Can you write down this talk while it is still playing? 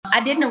I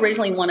didn't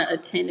originally want to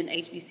attend an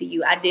HBCU.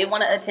 I did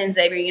want to attend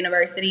Xavier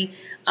University.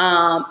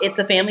 It's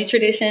a family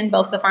tradition.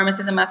 Both the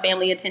pharmacists in my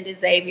family attended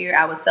Xavier.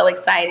 I was so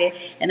excited.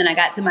 And then I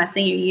got to my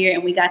senior year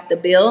and we got the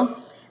bill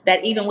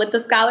that even with the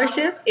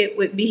scholarship, it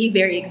would be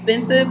very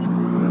expensive. 1,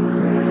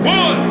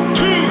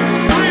 2, 3,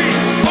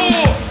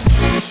 4.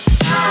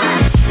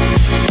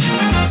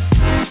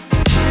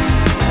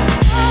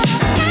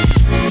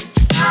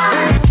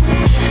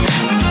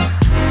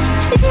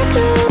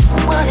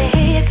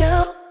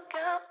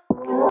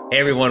 Hey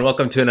everyone,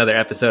 welcome to another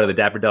episode of the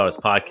Dapper Dollars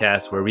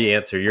podcast where we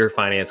answer your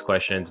finance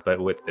questions but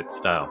with its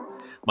style.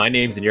 My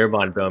name's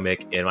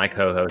Anirban and my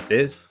co-host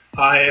is...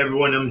 Hi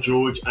everyone, I'm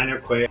George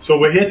Anakwe. So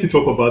we're here to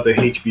talk about the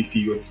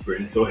HBCU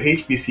experience. So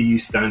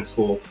HBCU stands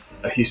for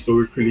a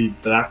historically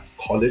black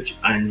college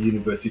and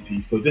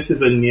university. So this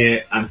is a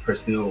near and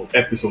personal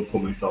episode for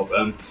myself.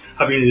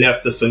 Having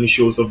left the sunny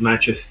shores of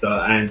Manchester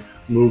and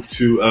moved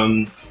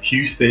to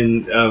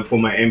Houston for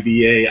my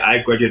MBA, I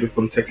graduated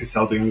from Texas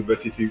Southern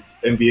University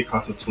MBA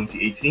class of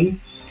 2018.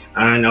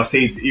 And I'll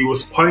say it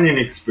was quite an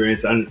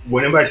experience. And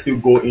whenever I still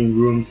go in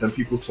rooms and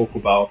people talk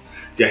about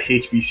their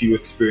HBCU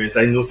experience,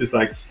 I notice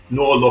like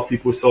not a lot of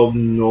people sort of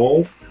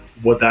know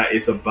what that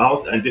is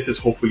about. And this is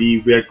hopefully,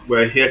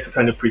 we're here to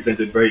kind of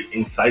present a very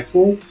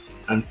insightful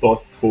and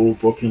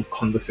thought-provoking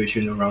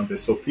conversation around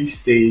this. So please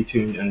stay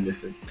tuned and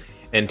listen.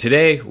 And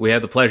today we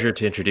have the pleasure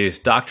to introduce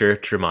Dr.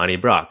 Tramauni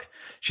Brock.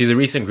 She's a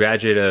recent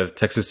graduate of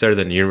Texas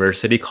Southern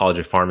University College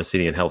of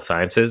Pharmacy and Health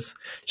Sciences.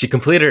 She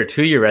completed her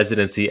 2-year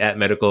residency at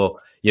Medical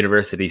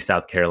University,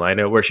 South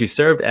Carolina, where she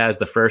served as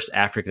the first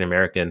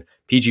African-American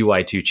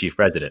PGY2 chief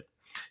resident.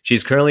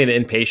 She's currently an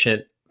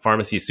inpatient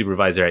pharmacy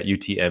supervisor at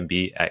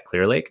UTMB at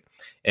Clear Lake.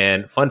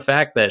 And fun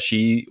fact that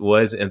she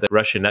was in the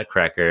Russian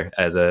Nutcracker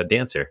as a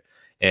dancer.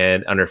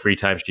 And on her free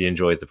time, she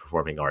enjoys the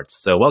performing arts.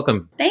 So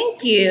welcome.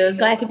 Thank you.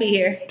 Glad to be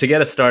here. To get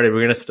us started,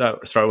 we're going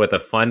to start with a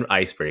fun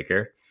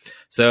icebreaker.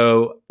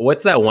 So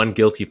what's that one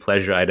guilty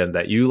pleasure item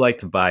that you like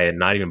to buy and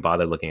not even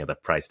bother looking at the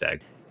price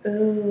tag?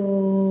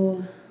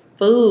 Ooh,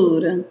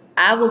 food.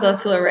 I will go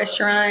to a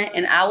restaurant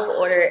and I will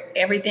order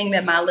everything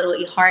that my little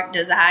heart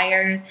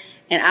desires.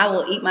 And I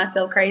will eat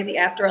myself crazy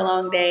after a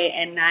long day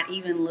and not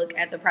even look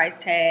at the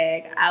price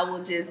tag. I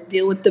will just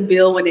deal with the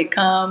bill when it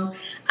comes.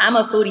 I'm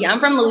a foodie.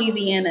 I'm from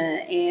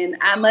Louisiana. And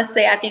I must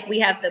say, I think we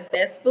have the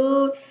best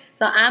food.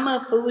 So I'm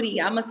a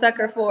foodie. I'm a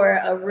sucker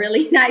for a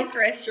really nice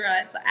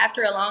restaurant. So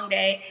after a long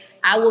day,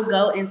 I will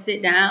go and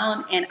sit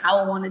down and I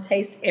will want to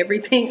taste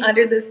everything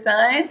under the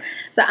sun.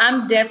 So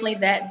I'm definitely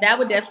that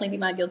would definitely be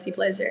my guilty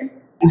pleasure.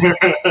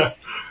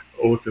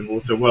 Awesome. Well,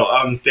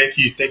 thank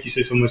you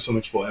so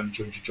much for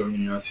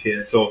joining us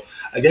here. So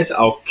I guess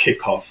I'll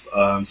kick off.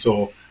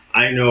 So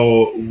I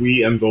know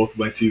we both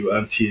went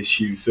to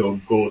TSU, so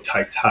go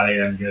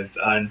tie, I guess.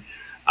 And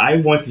I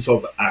want to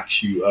sort of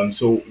ask you,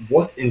 so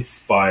what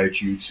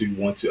inspired you to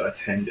want to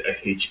attend a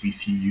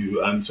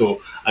HBCU?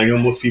 So I know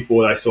most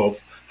people I sort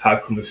of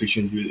have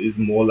conversations with is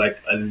more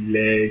like a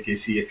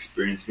legacy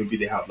experience. Maybe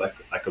they have like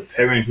a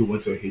parent who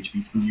went to a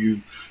HBCU.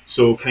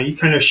 So can you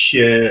kind of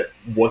share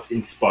what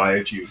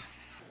inspired you?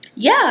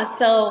 Yeah,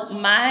 so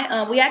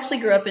we actually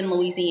grew up in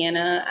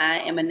Louisiana. I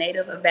am a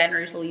native of Baton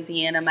Rouge,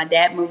 Louisiana. My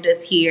dad moved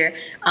us here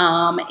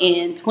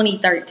in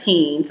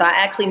 2013. So I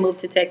actually moved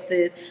to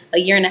Texas a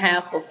year and a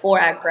half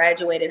before I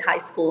graduated high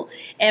school.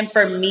 And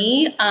for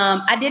me,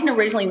 I didn't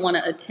originally want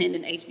to attend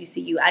an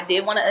HBCU. I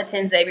did want to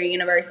attend Xavier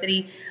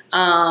University.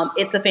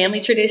 It's a family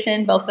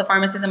tradition. Both the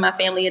pharmacists in my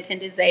family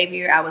attended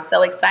Xavier. I was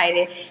so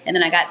excited. And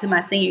then I got to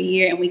my senior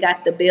year and we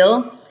got the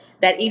bill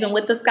that even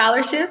with the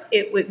scholarship,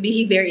 it would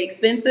be very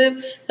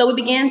expensive. So we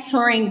began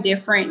touring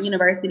different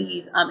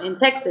universities in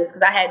Texas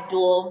because I had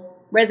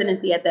dual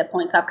residency at that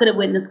point. So I could have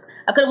went to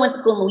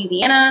school in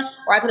Louisiana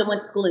or I could have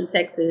went to school in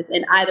Texas.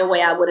 And either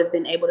way, I would have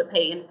been able to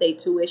pay in-state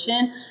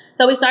tuition.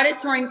 So we started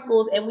touring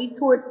schools and we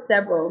toured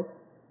several.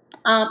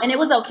 And it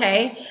was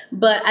okay.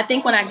 But I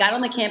think when I got on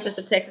the campus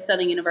of Texas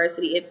Southern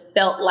University, it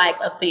felt like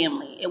a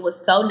family. It was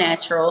so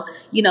natural.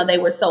 You know, they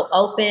were so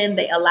open.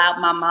 They allowed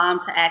my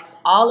mom to ask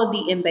all of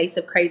the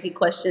invasive, crazy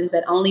questions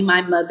that only my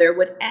mother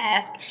would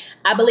ask.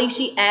 I believe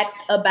she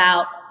asked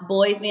about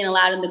boys being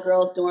allowed in the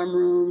girls' dorm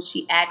room.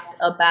 She asked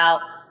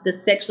about the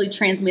sexually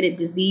transmitted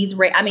disease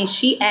rate. I mean,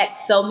 she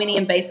asked so many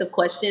invasive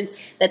questions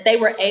that they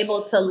were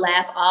able to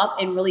laugh off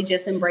and really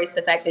just embrace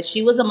the fact that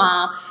she was a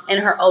mom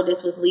and her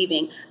oldest was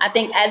leaving. I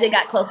think as it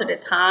got closer to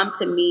time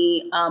to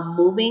me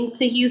moving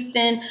to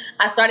Houston,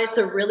 I started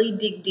to really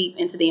dig deep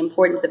into the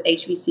importance of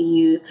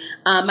HBCUs.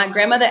 My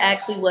grandmother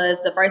actually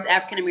was the first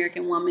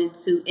African-American woman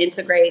to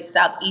integrate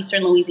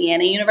Southeastern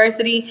Louisiana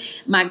University.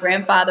 My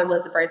grandfather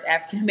was the first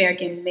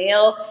African-American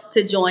male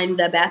to join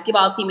the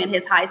basketball team in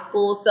his high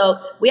school. So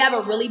we have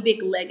a really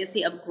big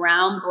legacy of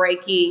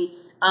groundbreaking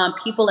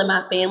people in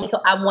my family. So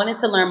I wanted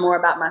to learn more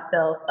about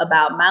myself,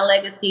 about my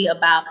legacy,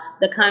 about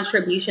the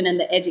contribution and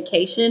the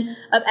education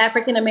of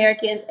African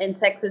Americans. And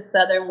Texas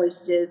Southern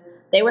was just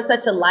they were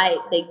such a light.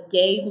 They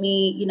gave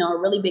me, a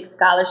really big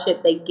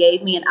scholarship. They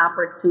gave me an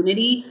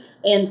opportunity.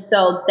 And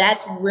so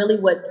that's really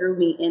what drew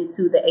me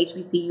into the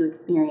HBCU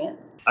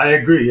experience. I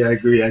agree. I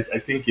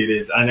think it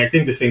is. And I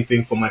think the same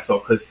thing for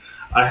myself because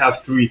I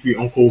have three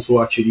uncles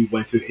who actually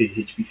went to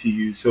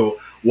HBCU. So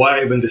why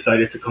I even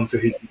decided to come to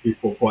HBCU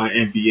for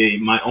an MBA,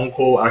 my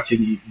uncle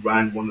actually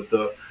ran one of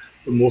the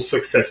most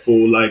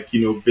successful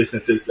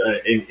businesses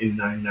in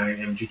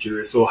 99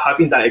 Nigeria. So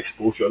having that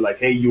exposure, like,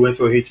 hey, you went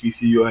to a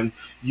HBCU and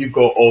you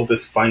got all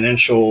this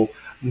financial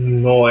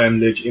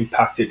knowledge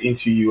impacted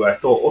into you. I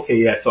thought, okay,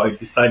 yeah. So I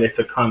decided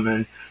to come,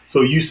 and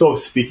so you sort of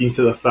speaking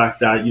to the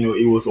fact that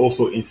it was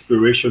also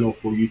inspirational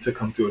for you to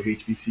come to a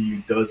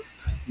HBCU does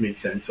make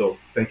sense. So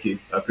thank you,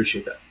 I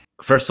appreciate that.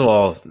 First of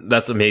all,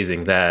 that's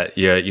amazing that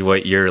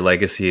what your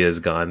legacy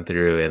has gone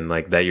through, and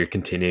like that you're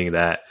continuing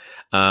that.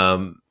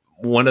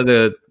 One of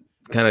the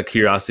kind of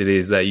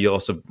curiosities that you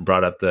also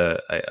brought up the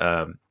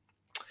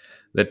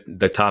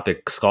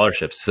topic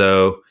scholarships.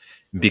 So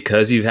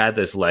because you've had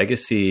this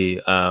legacy,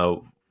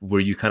 were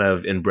you kind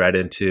of inbred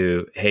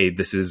into, hey,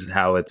 this is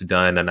how it's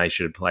done and I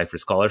should apply for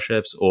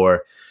scholarships?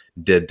 Or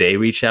did they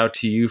reach out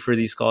to you for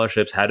these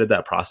scholarships? How did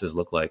that process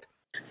look like?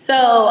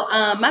 So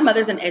my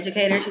mother's an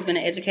educator. She's been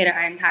an educator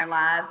our entire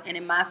lives. And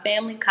in my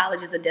family,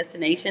 college is a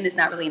destination. It's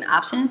not really an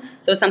option.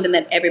 So it's something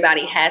that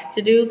everybody has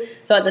to do.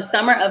 So at the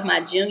summer of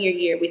my junior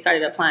year, we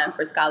started applying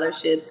for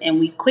scholarships. And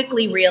we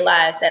quickly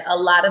realized that a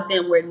lot of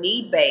them were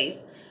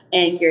need-based.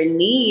 And your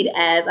need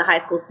as a high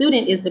school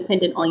student is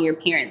dependent on your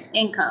parents'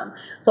 income.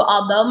 So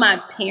although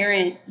my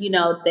parents,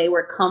 they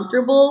were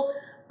comfortable,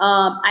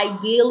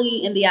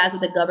 ideally in the eyes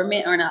of the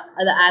government or in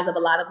the eyes of a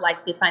lot of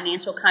the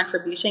financial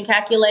contribution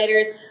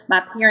calculators, my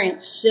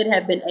parents should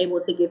have been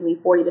able to give me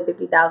 $40,000 to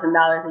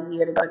 $50,000 a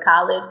year to go to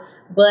college.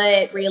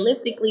 But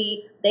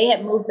realistically, they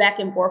had moved back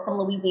and forth from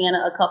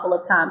Louisiana a couple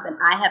of times, and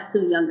I have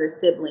two younger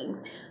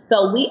siblings.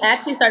 So we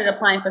actually started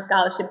applying for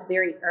scholarships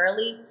very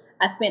early.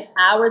 I spent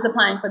hours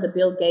applying for the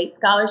Bill Gates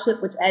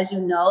scholarship, which, as you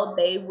know,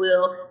 they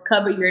will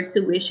cover your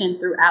tuition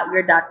throughout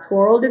your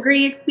doctoral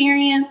degree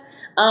experience.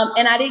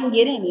 And I didn't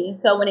get any.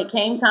 So when it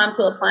came time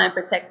to applying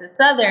for Texas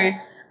Southern,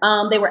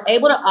 they were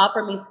able to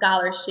offer me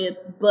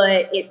scholarships,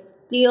 but it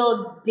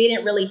still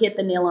didn't really hit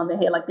the nail on the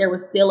head. There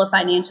was still a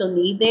financial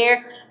need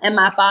there. And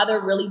my father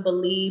really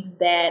believed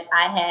that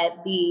I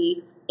had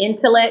the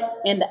intellect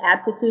and the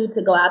aptitude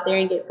to go out there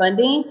and get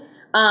funding.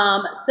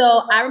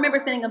 So I remember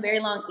sending a very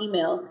long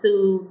email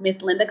to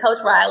Miss Linda Coach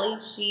Riley.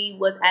 She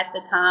was at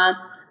the time,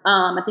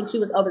 I think she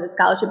was over the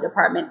scholarship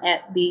department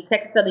at the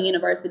Texas Southern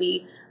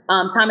University,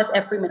 Thomas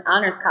F. Freeman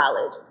Honors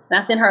College. And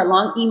I sent her a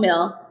long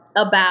email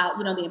about,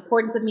 the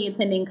importance of me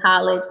attending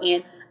college,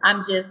 and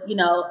I'm just,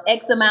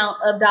 X amount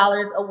of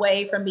dollars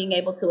away from being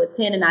able to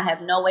attend, and I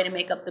have no way to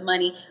make up the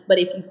money. But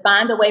if you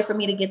find a way for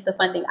me to get the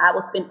funding, I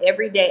will spend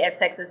every day at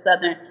Texas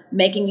Southern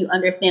making you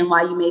understand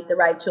why you made the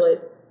right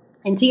choice.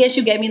 And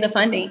TSU gave me the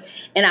funding,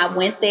 and I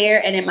went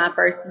there, and in my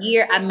first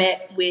year, I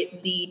met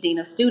with the dean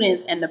of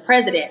students and the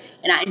president,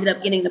 and I ended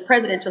up getting the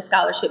presidential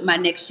scholarship my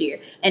next year.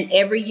 And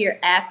every year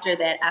after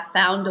that, I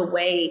found a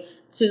way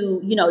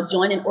to,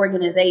 join an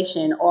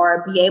organization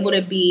or be able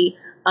to be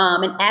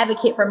an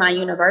advocate for my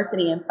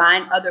university and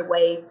find other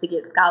ways to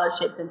get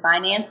scholarships and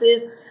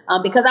finances.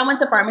 Because I went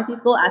to pharmacy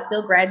school, I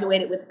still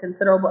graduated with a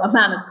considerable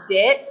amount of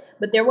debt,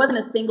 but there wasn't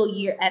a single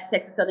year at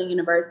Texas Southern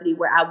University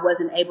where I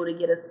wasn't able to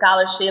get a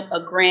scholarship, a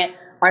grant,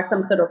 or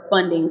some sort of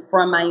funding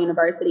from my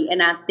university.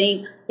 And I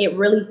think it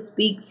really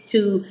speaks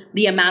to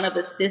the amount of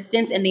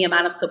assistance and the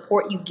amount of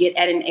support you get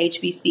at an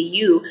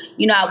HBCU.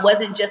 I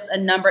wasn't just a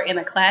number in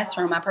a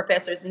classroom. My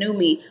professors knew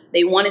me.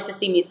 They wanted to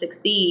see me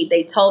succeed.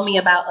 They told me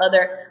about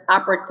other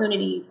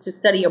opportunities to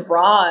study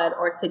abroad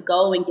or to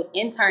go and get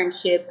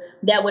internships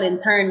that would in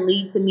turn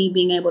lead to me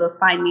being able to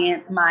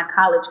finance my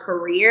college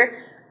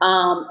career.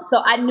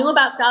 So I knew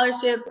about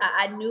scholarships.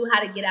 I knew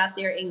how to get out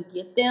there and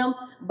get them,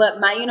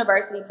 but my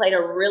university played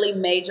a really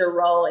major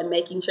role in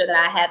making sure that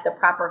I had the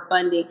proper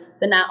funding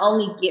to not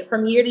only get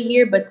from year to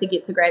year, but to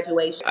get to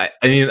graduation. I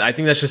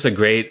think that's just a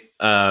great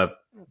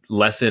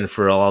lesson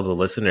for all the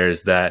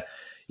listeners that,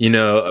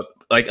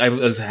 I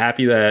was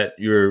happy that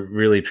you were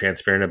really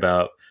transparent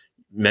about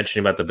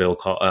mentioning about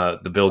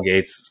the Bill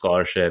Gates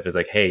scholarship. It's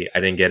like, hey,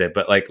 I didn't get it.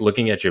 But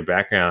looking at your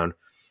background,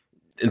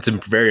 it's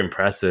very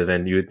impressive,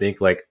 and you would think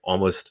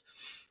almost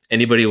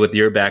anybody with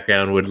your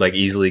background would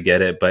easily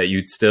get it, but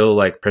you'd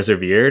still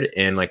persevered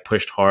and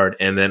pushed hard,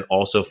 and then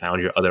also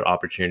found your other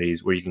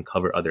opportunities where you can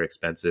cover other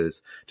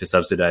expenses to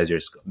subsidize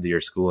your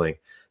schooling.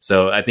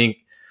 So I think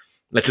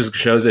that just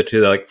shows it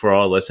to for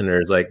all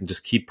listeners,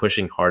 just keep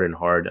pushing hard and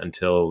hard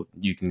until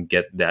you can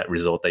get that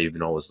result that you've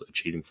been always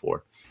achieving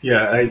for.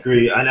 Yeah, I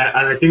agree. And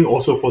I think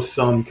also for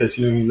some, because,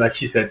 like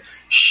she said,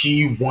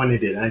 she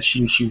wanted it and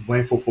she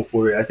went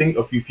for it. I think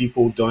a few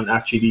people don't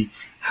actually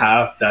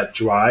have that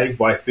drive,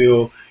 but I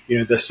feel,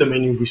 there's so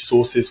many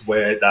resources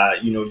where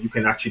that, you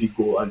can actually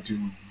go and do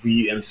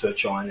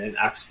research on and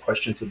ask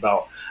questions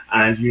about.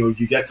 And, you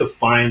get to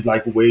find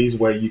ways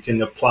where you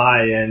can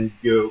apply and,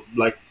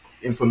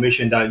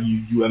 information that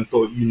you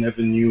thought you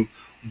never knew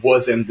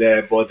wasn't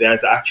there, but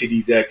there's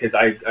actually there, because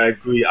I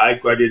agree. I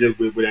graduated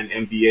with an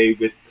MBA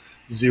with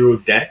zero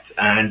debt,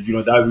 and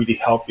that really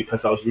helped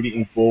because I was really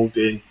involved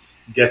in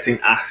getting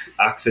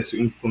access to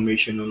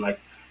information on like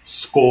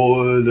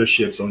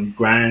scholarships, on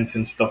grants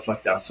and stuff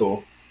like that.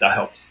 So that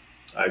helps.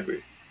 I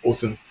agree.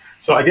 Awesome.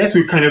 So I guess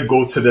we kind of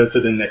go to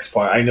the next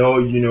part. I know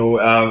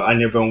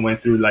Anirban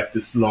went through like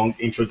this long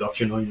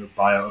introduction on your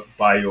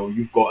bio.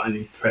 You've got an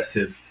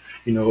impressive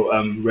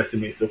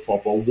resume so far.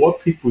 But what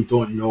people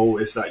don't know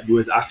is that you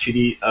was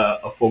actually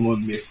a former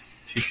Miss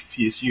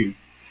TSU,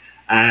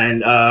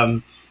 and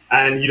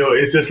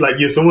it's just like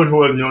you're someone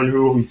who I've known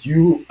who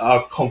you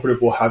are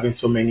comfortable having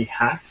so many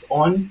hats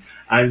on,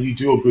 and you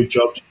do a good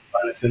job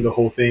balancing the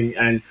whole thing.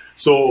 And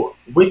so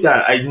with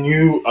that, I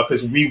knew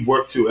because we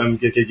worked to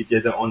get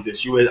together on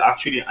this. You were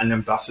actually an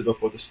ambassador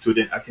for the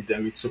Student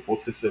Academic Support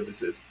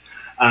Services,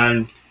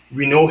 and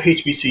we know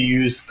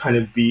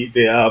HBCUs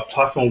they are a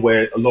platform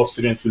where a lot of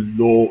students with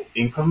low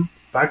income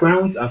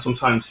backgrounds and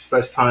sometimes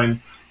first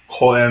time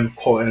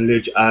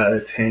college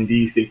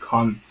attendees, they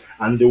come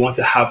and they want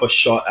to have a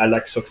shot at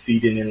like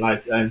succeeding in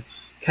life. And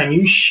can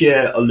you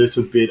share a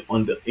little bit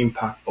on the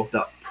impact of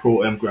that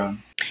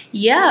program?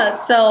 Yeah,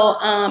 so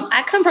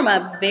I come from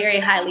a very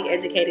highly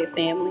educated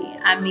family.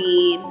 I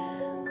mean,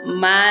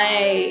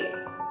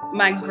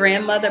 my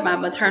grandmother, my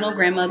maternal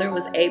grandmother,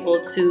 was able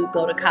to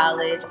go to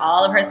college.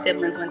 All of her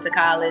siblings went to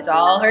college.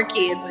 All her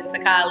kids went to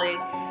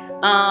college.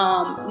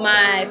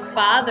 My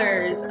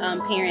father's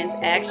parents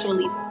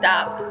actually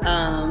stopped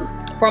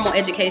formal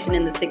education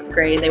in the 6th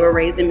grade. They were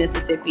raised in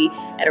Mississippi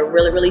at a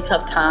really, really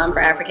tough time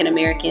for African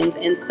Americans.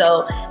 And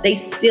so they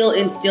still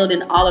instilled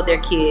in all of their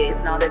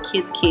kids and all their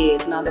kids'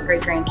 kids and all their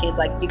great-grandkids,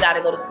 like, you got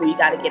to go to school, you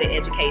got to get an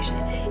education.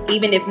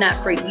 Even if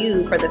not for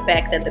you, for the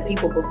fact that the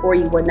people before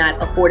you were not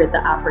afforded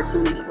the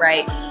opportunity,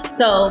 right?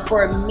 So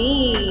for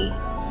me,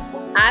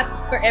 I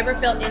forever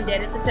felt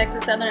indebted to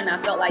Texas Southern, and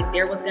I felt like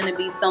there was going to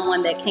be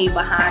someone that came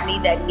behind me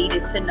that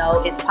needed to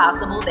know it's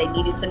possible. They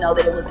needed to know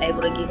that it was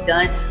able to get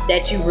done,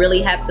 that you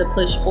really have to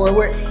push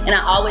forward. And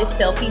I always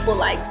tell people,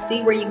 like,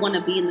 see where you want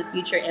to be in the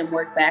future and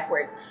work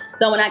backwards.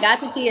 So when I got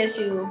to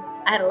TSU,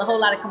 I had a whole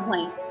lot of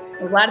complaints.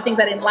 There was a lot of things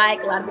I didn't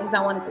like, a lot of things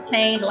I wanted to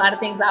change, a lot of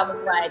things I was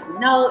like,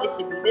 no, it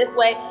should be this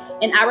way.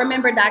 And I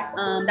remember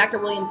Dr.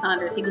 William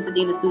Saunders, he was the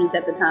dean of students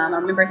at the time. I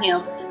remember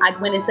him. I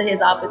went into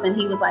his office and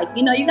he was like,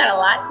 you got a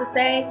lot to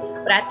say,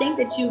 but I think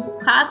that you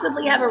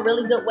possibly have a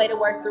really good way to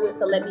work through it,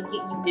 so let me get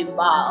you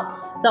involved.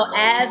 So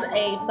as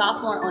a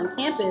sophomore on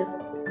campus,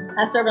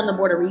 I served on the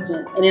Board of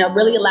Regents, and it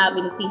really allowed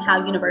me to see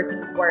how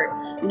universities work,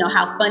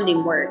 how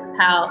funding works,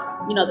 how,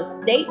 the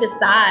state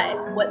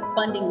decides what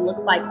funding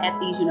looks like at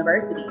these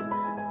universities.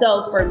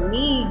 So for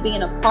me,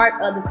 being a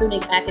part of the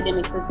Student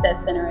Academic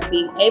Success Center and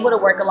being able to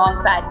work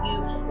alongside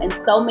you and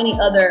so many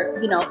other,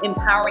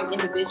 empowering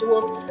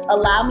individuals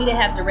allowed me to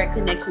have direct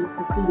connections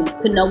to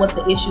students, to know what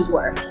the issues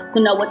were, to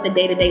know what the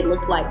day-to-day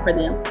looked like for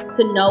them,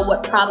 to know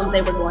what problems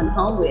they were going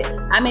home with.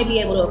 I may be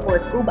able to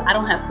afford school, but I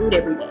don't have food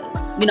every day.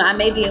 I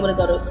may be able to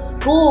go to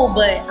school,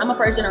 but I'm a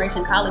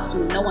first-generation college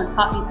student. No one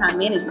taught me time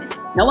management.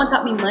 No one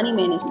taught me money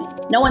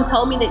management. No one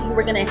told me that you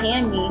were going to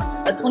hand me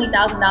a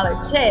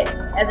 $20,000 check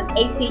as an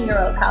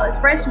 18-year-old college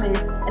freshman,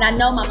 and I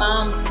know my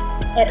mom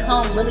at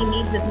home really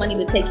needs this money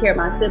to take care of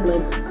my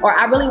siblings, or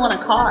I really want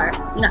a car.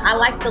 I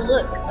like the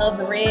look of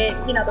the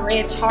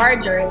red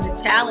Charger and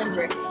the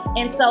Challenger.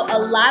 And so a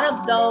lot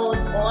of those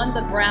on the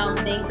ground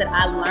things that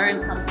I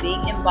learned from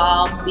being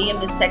involved, being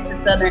Miss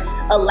Texas Southern,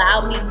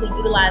 allowed me to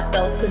utilize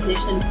those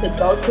positions to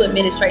go to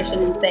administration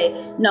and say,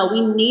 no,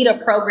 we need a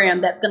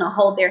program that's going to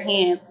hold their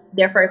hand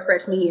their first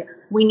freshman year.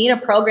 We need a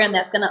program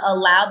that's going to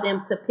allow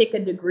them to pick a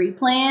degree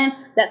plan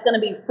that's going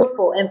to be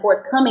fruitful and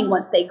forthcoming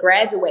once they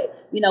graduate.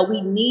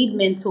 We need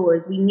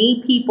mentors. We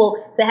need people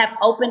to have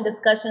open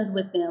discussions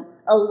with them.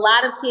 A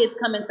lot of kids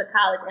come into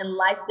college and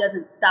life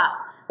doesn't stop.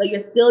 So you're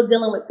still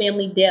dealing with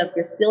family death.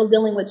 You're still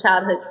dealing with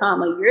childhood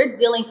trauma. You're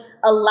dealing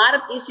a lot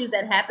of issues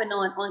that happen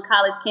on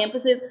college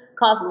campuses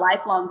cause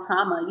lifelong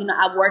trauma.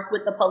 I worked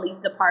with the police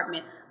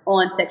department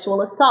on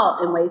sexual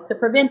assault and ways to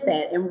prevent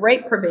that, and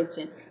rape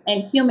prevention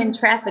and human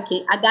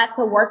trafficking. I got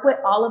to work with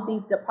all of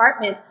these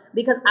departments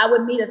because I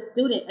would meet a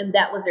student and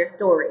that was their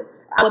story.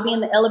 I would be in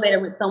the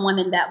elevator with someone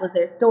and that was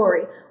their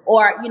story.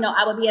 Or,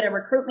 I would be at a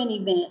recruitment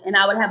event and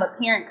I would have a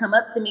parent come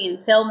up to me and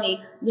tell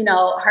me,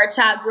 her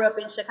child grew up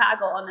in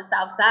Chicago on the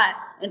South Side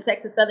and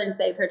Texas Southern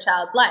saved her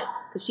child's life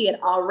because she had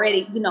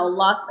already,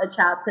 lost a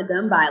child to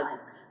gun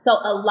violence. So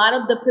a lot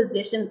of the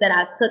positions that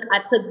I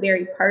took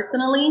very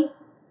personally.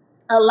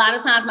 A lot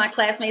of times my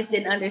classmates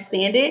didn't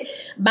understand it.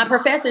 My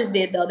professors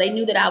did, though. They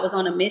knew that I was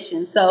on a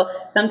mission. So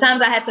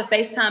sometimes I had to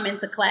FaceTime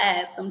into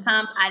class.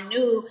 Sometimes I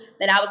knew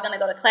that I was going to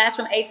go to class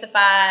from 8 to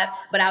 5,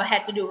 but I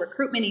had to do a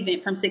recruitment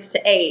event from 6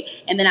 to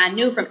 8. And then I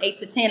knew from 8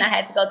 to 10, I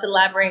had to go to the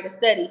library to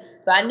study.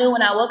 So I knew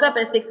when I woke up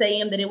at 6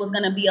 a.m. that it was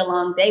going to be a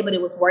long day, but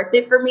it was worth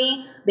it for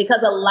me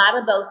because a lot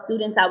of those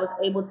students I was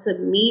able to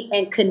meet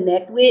and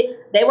connect with,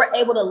 they were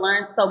able to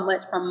learn so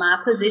much from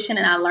my position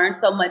and I learned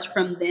so much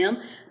from them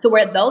to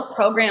where those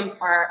programs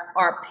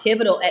are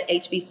pivotal at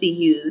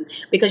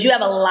HBCUs, because you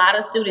have a lot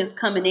of students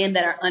coming in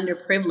that are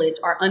underprivileged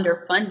or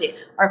underfunded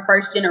or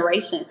first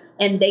generation,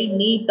 and they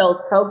need those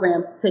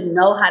programs to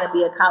know how to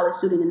be a college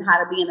student and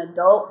how to be an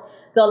adult.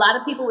 So a lot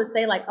of people would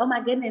say like, oh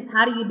my goodness,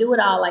 how do you do it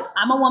all? Like,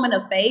 I'm a woman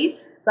of faith,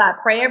 so I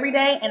pray every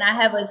day, and I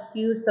have a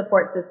huge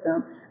support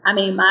system. I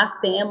mean, my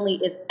family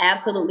is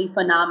absolutely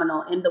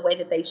phenomenal in the way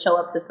that they show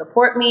up to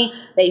support me.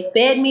 They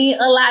fed me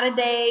a lot of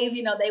days.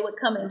 You know, they would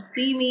come and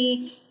see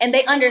me, and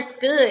they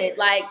understood,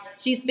 like,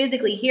 she's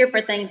physically here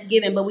for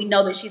Thanksgiving, but we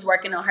know that she's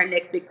working on her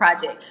next big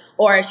project,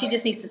 or she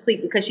just needs to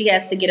sleep because she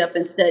has to get up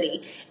and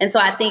study. And so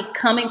I think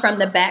coming from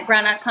the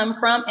background I come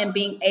from and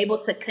being able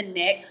to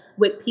connect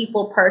with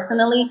people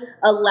personally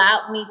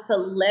allowed me to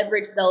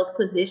leverage those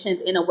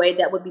positions in a way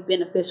that would be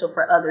beneficial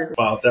for others.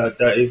 Wow,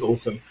 that is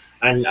awesome.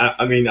 And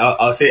I mean,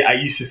 I'll say, I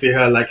used to see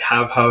her like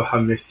have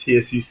her Miss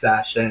TSU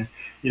sash, and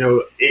 8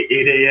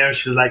 a.m.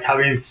 she's like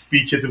having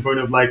speeches in front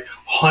of like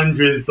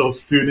hundreds of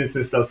students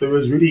and stuff. So it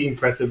was really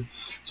impressive.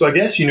 So I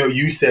guess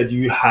you said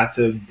you had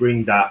to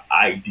bring that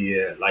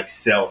idea, like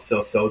sell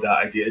that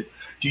idea.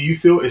 Do you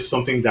feel it's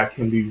something that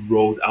can be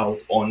rolled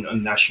out on a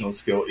national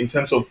scale in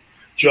terms of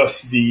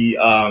just the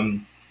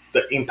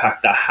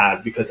impact that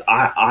had? Because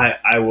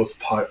I was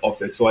part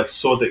of it, so I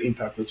saw the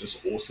impact was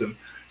just awesome.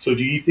 So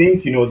do you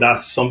think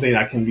that's something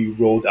that can be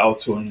rolled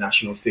out to a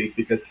national stage?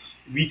 Because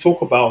we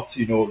talk about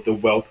the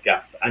wealth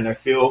gap, and I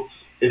feel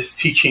it's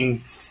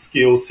teaching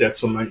skill sets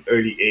from an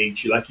early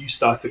age. Like, you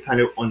start to kind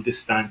of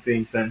understand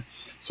things. And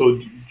so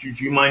do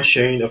you mind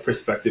sharing a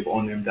perspective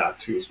on that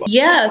too as well?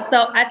 Yeah,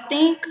 so I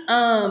think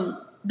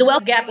the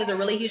wealth gap is a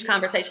really huge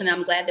conversation.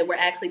 I'm glad that we're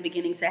actually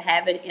beginning to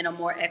have it in a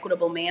more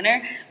equitable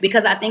manner,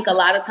 because I think a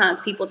lot of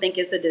times people think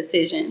it's a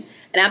decision.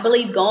 And I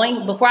believe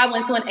before I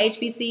went to an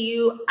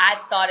HBCU, I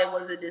thought it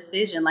was a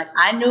decision. Like,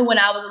 I knew when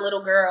I was a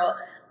little girl,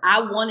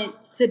 I wanted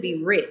to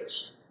be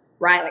rich,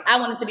 right? Like, I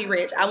wanted to be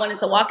rich. I wanted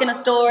to walk in a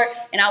store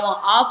and I want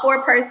all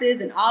 4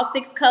 purses and all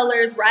 6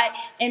 colors, right?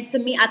 And to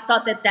me, I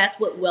thought that that's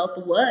what wealth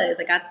was.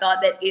 Like, I thought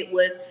that it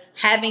was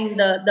having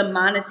the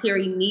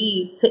monetary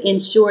needs to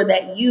ensure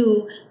that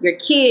your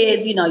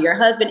kids, your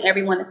husband,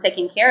 everyone is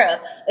taken care of.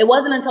 It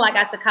wasn't until I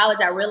got to college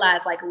I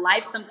realized, like,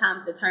 life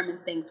sometimes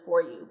determines things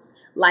for you.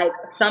 Like,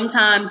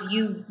 sometimes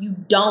you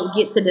don't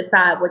get to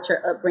decide what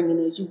your upbringing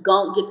is. You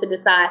don't get to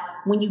decide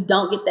when you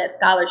don't get that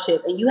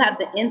scholarship, and you have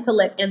the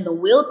intellect and the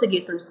will to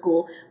get through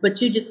school,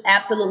 but you just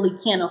absolutely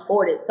can't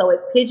afford it. So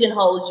it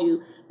pigeonholes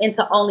you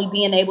into only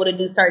being able to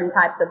do certain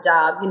types of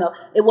jobs.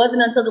 It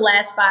wasn't until the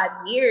last 5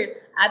 years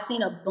I've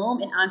seen a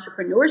boom in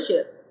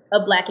entrepreneurship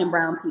of Black and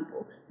brown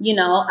people.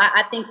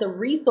 I think the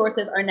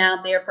resources are now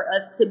there for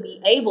us to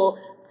be able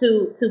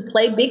to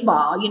play big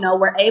ball.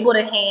 We're able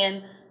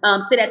to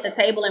sit at the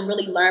table and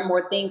really learn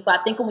more things. So I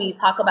think when we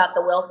talk about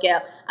the wealth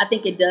gap, I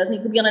think it does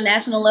need to be on a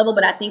national level,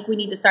 but I think we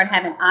need to start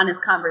having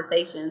honest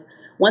conversations.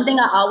 One thing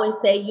I always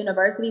say,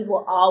 universities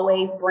will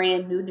always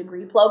brand new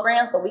degree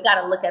programs, but we got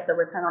to look at the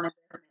return on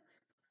investment.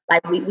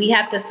 Like, we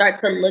have to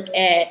start to look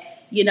at,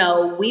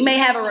 we may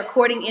have a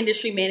recording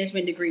industry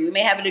management degree. We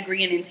may have a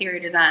degree in interior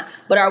design,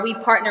 but are we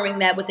partnering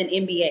that with an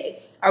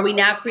MBA? Are we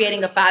now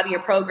creating a 5-year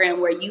program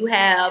where you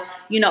have,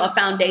 a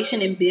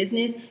foundation in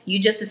business? You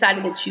just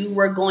decided that you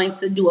were going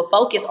to do a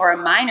focus or a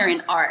minor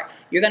in art.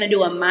 You're going to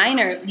do a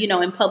minor,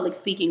 in public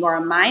speaking, or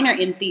a minor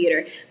in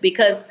theater,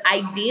 because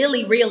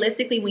ideally,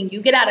 realistically, when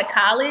you get out of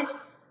college,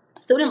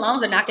 student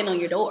loans are knocking on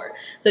your door.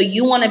 So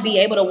you want to be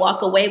able to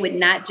walk away with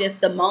not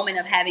just the moment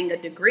of having a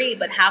degree,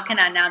 but how can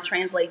I now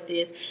translate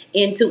this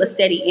into a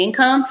steady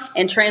income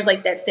and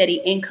translate that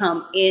steady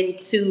income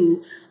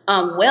into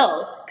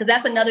wealth? Because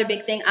that's another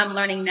big thing I'm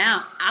learning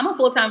now. I'm a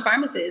full-time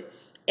pharmacist.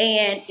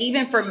 And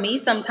even for me,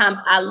 sometimes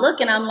I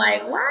look and I'm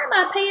like, why am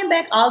I paying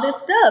back all this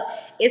stuff?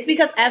 It's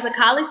because as a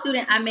college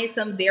student, I made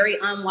some very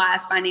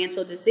unwise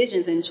financial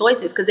decisions and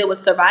choices, because it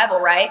was survival,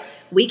 right?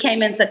 We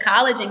came into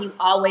college and you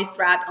always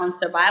thrived on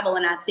survival.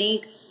 And I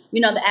think,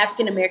 the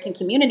African-American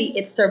community,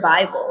 it's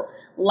survival.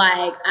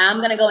 Like, I'm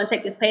going to go and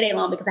take this payday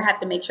loan because I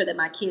have to make sure that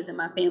my kids and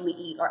my family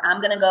eat. Or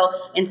I'm going to go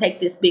and take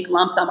this big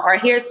lump sum. Or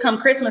here's come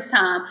Christmas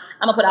time,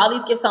 I'm going to put all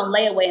these gifts on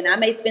layaway, and I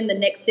may spend the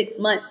next 6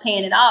 months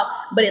paying it off,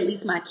 but at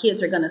least my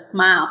kids are going to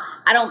smile.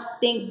 I don't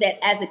think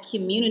that as a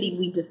community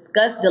we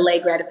discuss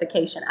delayed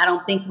gratification. I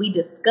don't think we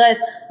discuss,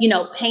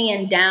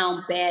 paying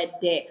down bad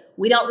debt.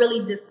 We don't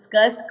really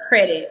discuss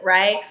credit,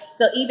 right?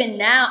 So even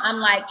now, I'm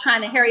like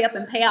trying to hurry up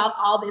and pay off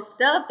all this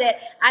stuff that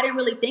I didn't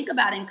really think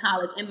about in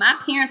college. And my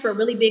parents were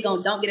really big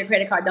on don't get a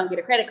credit card, don't get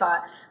a credit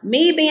card.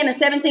 Me being a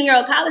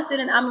 17-year-old college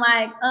student, I'm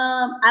like,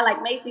 I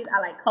like Macy's, I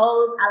like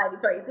Kohl's, I like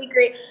Victoria's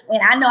Secret,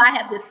 and I know I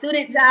have this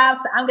student job,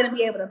 so I'm going to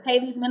be able to pay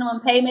these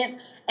minimum payments.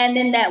 And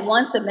then that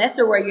one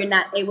semester where you're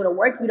not able to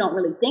work, you don't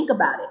really think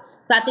about it.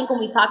 So I think when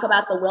we talk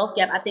about the wealth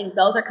gap, I think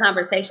those are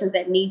conversations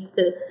that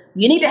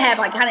you need to have,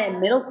 like, kind of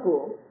in middle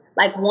school.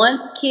 Like,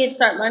 once kids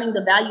start learning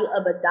the value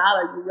of a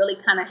dollar, you really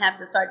kind of have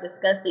to start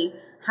discussing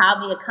how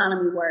the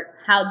economy works,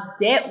 how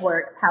debt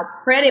works, how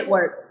credit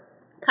works.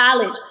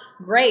 College,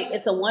 great,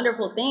 it's a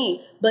wonderful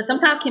thing. But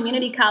sometimes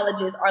community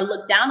colleges are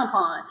looked down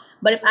upon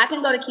But if I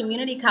can go to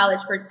community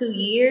college for 2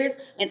 years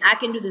and I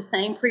can do the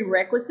same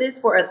prerequisites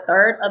for a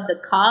third of the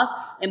cost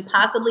and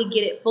possibly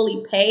get it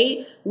fully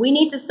paid, we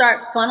need to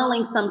start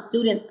funneling some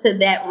students to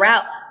that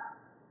route,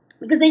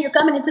 because then you're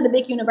coming into the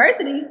big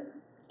universities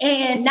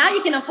and now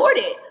you can afford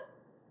it.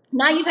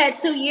 Now you've had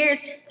 2 years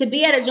to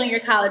be at a junior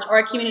college or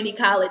a community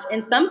college,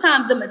 and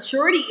sometimes the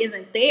maturity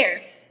isn't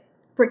there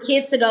for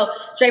kids to go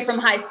straight from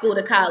high school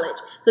to college.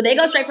 So they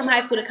go straight from high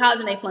school to college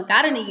and they flunk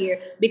out in a year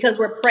because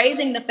we're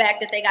praising the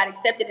fact that they got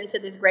accepted into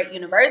this great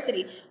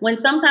university, when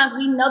sometimes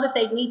we know that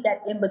they need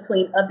that in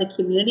between of the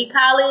community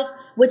college,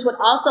 which would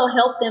also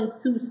help them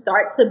to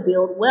start to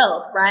build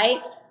wealth,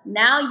 right?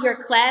 Now your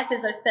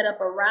classes are set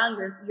up around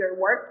your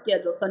work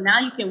schedule. So now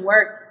you can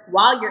work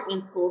while you're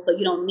in school, so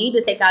you don't need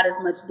to take out as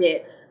much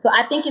debt. So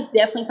I think it's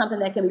definitely something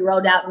that can be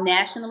rolled out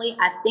nationally.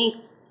 I think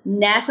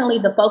nationally,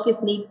 the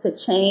focus needs to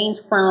change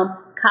from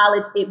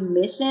college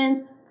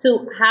admissions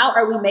to how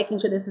are we making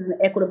sure this is an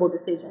equitable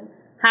decision?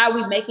 How are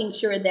we making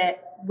sure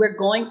that we're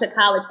going to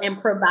college and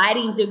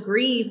providing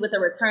degrees with a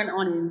return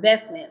on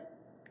investment,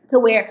 to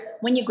where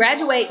when you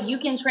graduate, you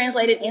can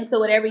translate it into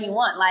whatever you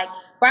want. Like,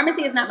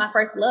 pharmacy is not my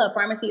first love.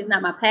 Pharmacy is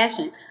not my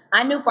passion.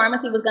 I knew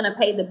pharmacy was going to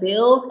pay the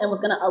bills and was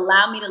going to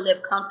allow me to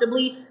live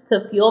comfortably, to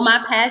fuel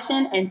my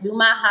passion and do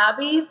my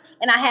hobbies.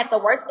 And I had the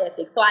work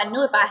ethic. So I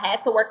knew if I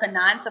had to work a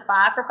 9 to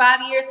 5 for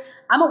 5 years,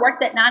 I'm going to work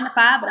that 9 to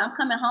 5, but I'm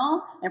coming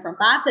home. And from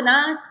 5 to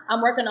 9,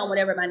 I'm working on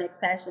whatever my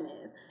next passion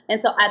is. And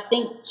so I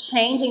think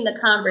changing the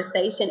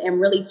conversation and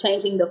really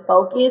changing the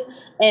focus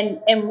and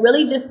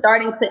really just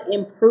starting to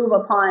improve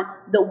upon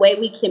the way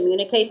we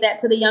communicate that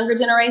to the younger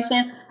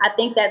generation, I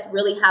think that's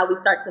really how we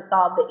start to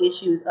solve the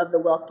issues of the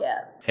wealth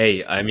gap.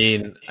 Hey, I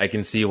mean, I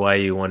can see why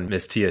you won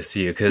Miss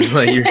TSU, because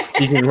like you're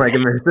speaking like a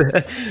Miss.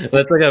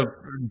 That's like a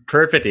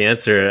perfect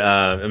answer.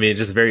 I mean,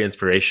 just very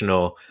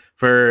inspirational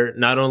for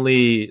not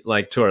only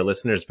like to our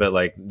listeners, but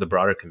like the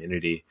broader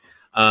community.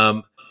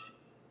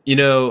 You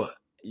know,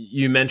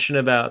 you mentioned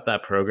about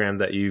that program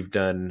that you've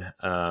done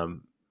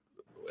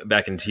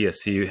back in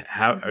TSU.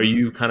 How are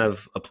you kind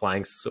of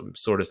applying some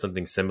sort of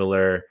something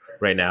similar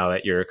right now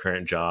at your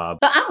current job?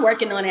 So I'm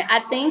working on it. I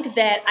think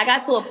that I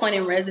got to a point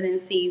in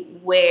residency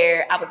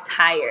where I was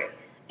tired.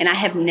 And I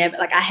have never,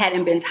 like, I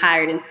hadn't been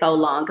tired in so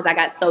long because I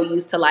got so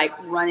used to like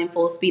running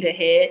full speed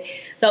ahead.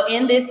 So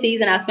in this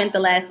season, I spent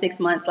the last 6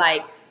 months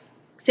like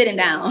sitting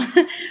down,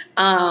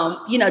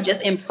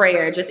 just in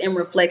prayer, just in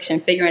reflection,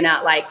 figuring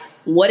out like,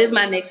 what is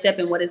my next step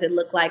and what does it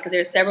look like? Because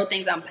there's several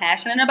things I'm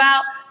passionate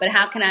about, but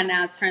how can I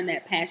now turn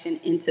that passion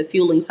into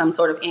fueling some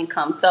sort of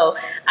income? So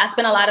I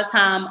spent a lot of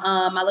time,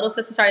 my little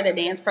sister started a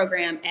dance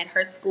program at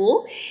her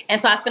school.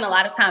 And so I spent a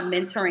lot of time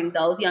mentoring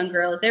those young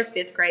girls. They're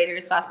 5th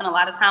graders. So I spent a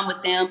lot of time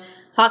with them,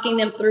 talking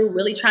them through,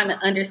 really trying to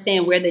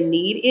understand where the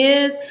need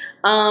is.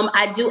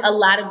 I do a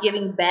lot of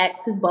giving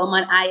back to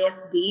Beaumont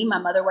ISD. My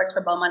mother works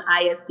for Beaumont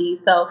ISD.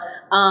 So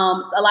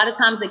a lot of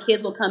times the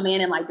kids will come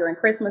in and like during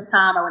Christmas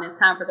time or when it's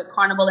time for the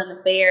carnival and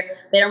the fair,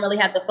 they don't really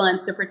have the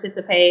funds to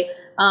participate.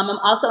 I'm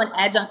also an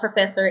adjunct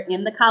professor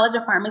in the College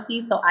of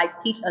Pharmacy, so I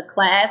teach a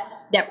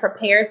class that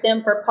prepares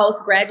them for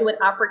postgraduate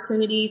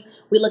opportunities.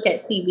 We look at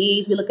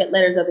CVs, we look at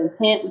letters of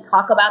intent, we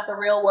talk about the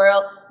real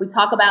world, we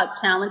talk about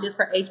challenges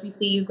for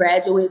HBCU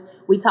graduates,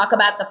 we talk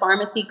about the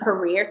pharmacy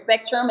career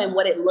spectrum and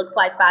what it looks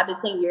like 5 to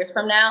 10 years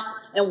from now,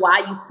 and why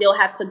you still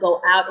have to go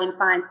out and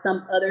find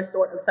some other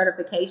sort of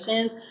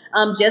certifications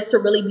just to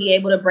really be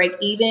able to break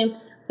even.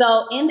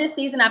 So in this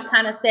season, I've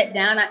kind of sat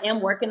down. I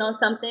am working on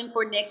something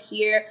for next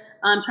year.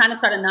 I'm trying to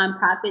start a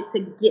nonprofit to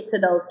get to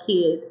those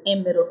kids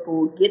in middle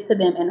school, get to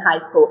them in high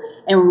school,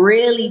 and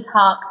really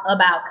talk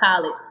about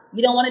college.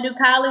 You don't want to do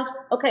college?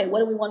 Okay, what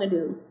do we want to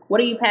do?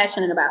 What are you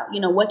passionate about?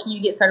 What can you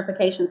get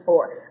certifications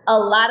for? A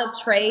lot of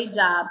trade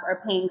jobs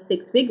are paying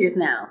 6 figures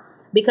now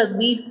because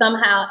we've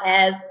somehow,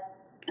 as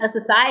a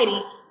society,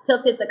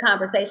 tilted the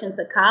conversation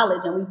to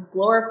college, and we've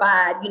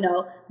glorified,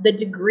 the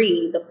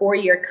degree, the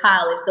 4-year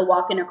college, the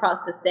walking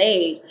across the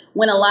stage,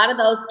 when a lot of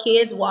those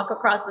kids walk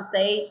across the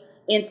stage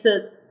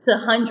into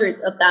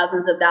hundreds of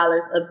thousands of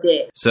dollars of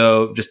debt.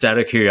 So just out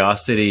of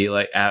curiosity,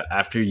 like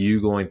after you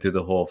going through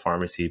the whole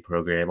pharmacy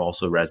program,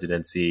 also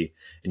residency,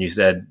 and you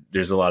said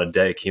there's a lot of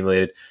debt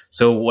accumulated.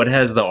 So what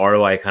has the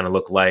ROI kind of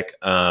look like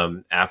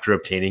after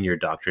obtaining your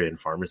doctorate in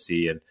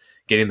pharmacy and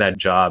getting that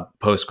job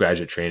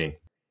post-graduate training?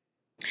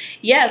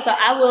 Yeah, so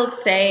I will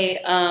say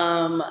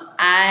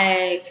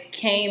I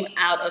came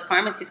out of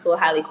pharmacy school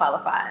highly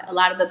qualified. A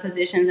lot of the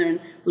positions and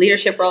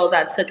leadership roles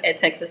I took at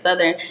Texas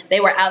Southern, they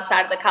were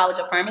outside of the College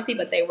of Pharmacy,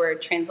 but they were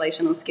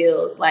translational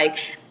skills. Like,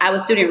 I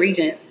was student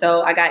regent,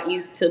 so I got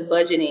used to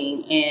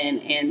budgeting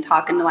and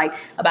talking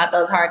about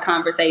those hard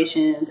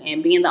conversations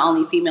and being the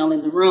only female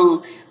in the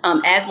room.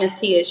 As Miss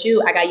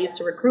TSU, I got used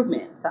to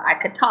recruitment, so I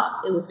could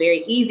talk. It was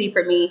very easy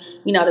for me,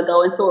 to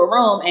go into a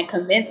room and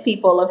convince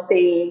people of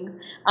things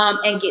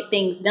and and get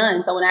things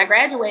done. So when I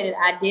graduated,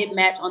 I did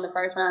match on the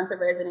first round to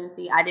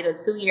residency. I did a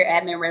 2-year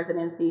admin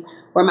residency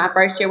where my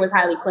first year was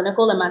highly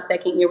clinical and my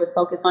second year was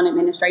focused on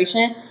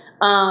administration.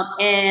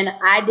 And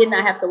I did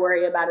not have to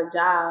worry about a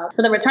job.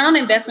 So the return on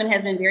investment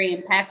has been very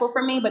impactful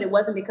for me, but it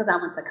wasn't because I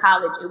went to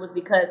college. It was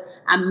because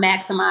I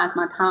maximized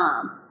my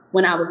time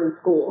when I was in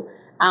school.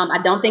 I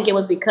don't think it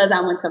was because I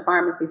went to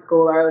pharmacy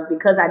school or it was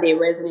because I did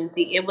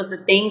residency. It was the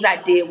things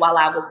I did while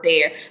I was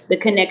there, the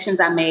connections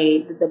I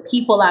made, the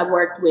people I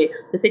worked with,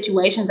 the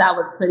situations I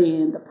was put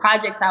in, the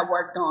projects I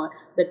worked on,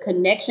 the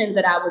connections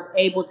that I was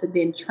able to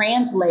then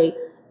translate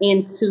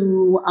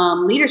into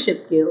leadership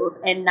skills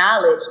and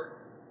knowledge.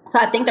 So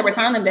I think the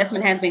return on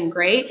investment has been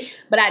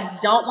great, but I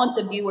don't want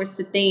the viewers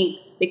to think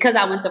because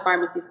I went to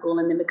pharmacy school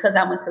and then because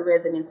I went to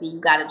residency, you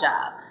got a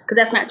job. Because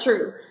that's not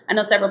true. I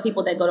know several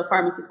people that go to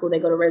pharmacy school, they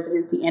go to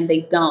residency and they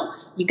don't.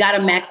 You got to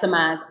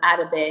maximize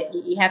out of that.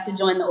 You have to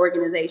join the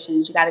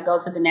organizations. You got to go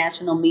to the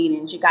national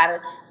meetings. You got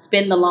to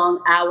spend the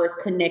long hours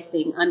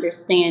connecting,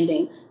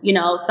 understanding. You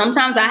know,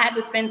 sometimes I had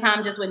to spend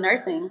time just with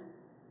nursing.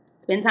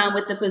 Spend time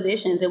with the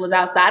physicians. It was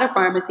outside of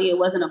pharmacy. It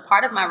wasn't a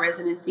part of my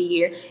residency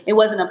year. It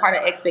wasn't a part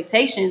of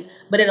expectations,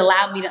 but it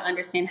allowed me to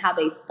understand how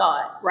they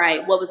thought,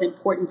 right? What was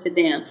important to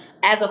them.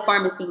 As a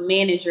pharmacy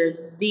manager,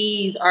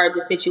 these are the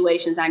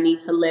situations I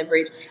need to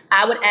leverage.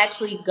 I would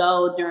actually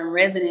go during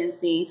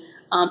residency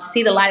to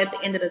see the light at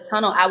the end of the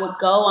tunnel. I would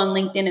go on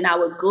LinkedIn and I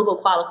would Google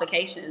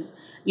qualifications.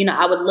 You know,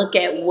 I would look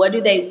at what do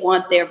they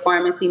want their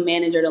pharmacy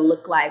manager to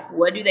look like?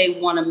 What do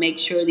they want to make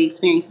sure the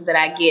experiences that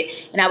I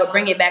get? And I would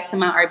bring it back to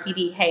my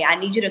RPD. Hey, I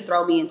need you to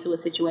throw me into a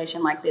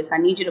situation like this. I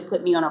need you to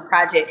put me on a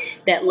project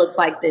that looks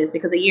like this.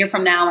 Because a year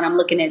from now, when I'm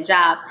looking at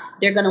jobs,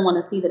 they're going to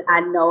want to see that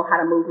I know how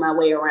to move my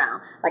way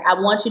around. Like, I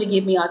want you to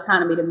give me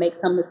autonomy to make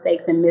some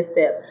mistakes and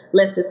missteps.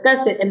 Let's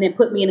discuss it and then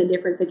put me in a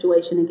different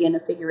situation again to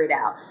figure it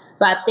out.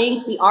 So I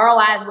think the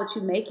ROI is what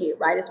you make it,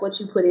 right? It's what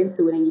you put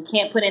into it. And you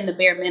can't put in the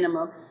bare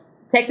minimum.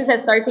 Texas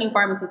has 13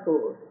 pharmacy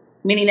schools,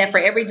 meaning that for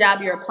every job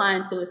you're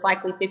applying to, it's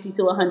likely 50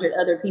 to 100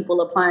 other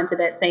people applying to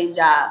that same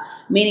job,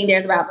 meaning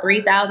there's about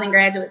 3,000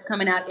 graduates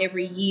coming out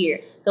every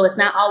year. So it's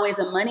not always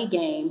a money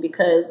game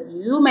because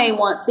you may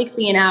want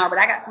 60 an hour, but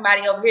I got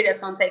somebody over here that's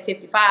going to take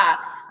 55.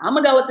 I'm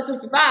going to go with the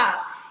 55.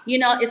 You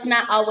know, it's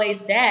not always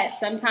that.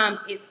 Sometimes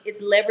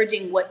it's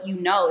leveraging what you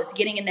know. It's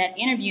getting in that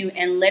interview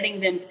and letting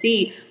them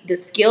see the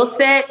skill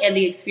set and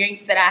the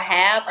experiences that I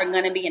have are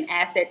going to be an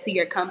asset to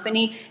your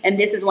company. And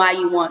this is why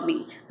you want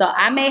me. So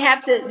you may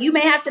have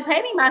to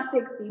pay me my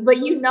 60, but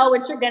you know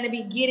what you're going to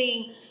be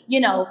getting, you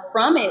know,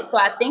 from it. So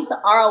I think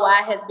the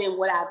ROI has been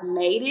what I've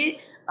made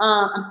it.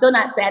 I'm still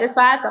not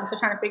satisfied. So I'm still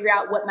trying to figure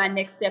out what my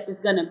next step is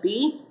going to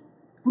be.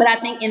 But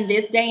I think in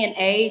this day and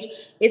age,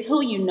 it's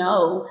who you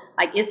know.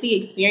 Like, it's the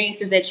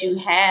experiences that you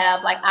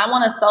have. Like, I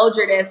want a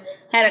soldier that's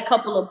had a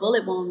couple of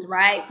bullet wounds,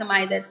 right?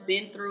 Somebody that's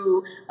been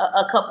through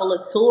a couple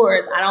of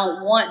tours. I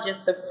don't want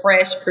just the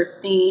fresh,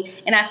 pristine.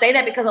 And I say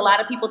that because a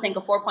lot of people think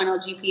a 4.0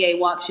 GPA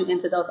walks you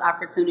into those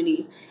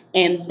opportunities.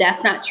 And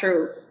that's not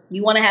true.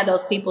 You want to have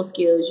those people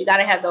skills. You got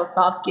to have those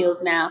soft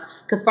skills now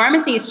because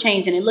pharmacy is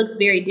changing. It looks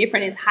very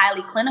different. It's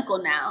highly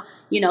clinical now,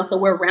 you know, so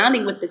we're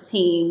rounding with the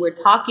team. We're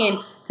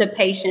talking to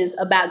patients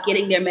about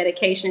getting their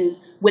medications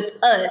with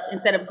us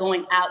instead of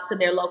going out to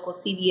their local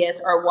CVS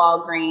or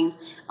Walgreens.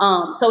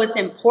 So it's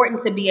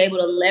important to be able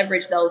to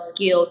leverage those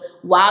skills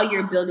while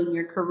you're building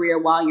your career,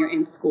 while you're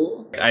in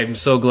school. I'm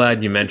so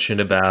glad you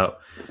mentioned about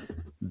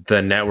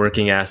the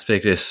networking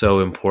aspect is so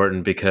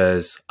important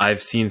because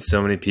I've seen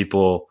so many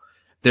people,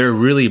 they're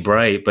really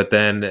bright, but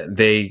then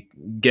they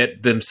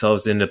get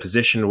themselves in a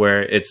position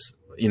where it's,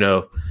 you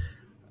know,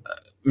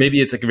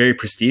 maybe it's like very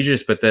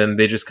prestigious, but then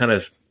they just kind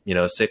of, you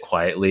know, sit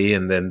quietly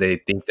and then they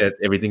think that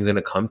everything's going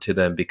to come to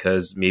them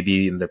because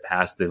maybe in the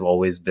past they've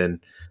always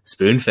been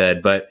spoon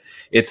fed, but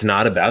it's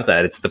not about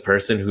that. It's the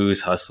person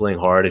who's hustling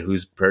hard and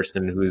who's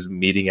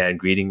meeting and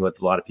greeting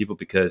with a lot of people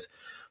because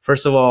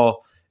first of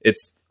all,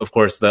 it's of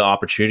course the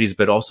opportunities,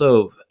 but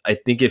also I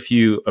think if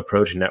you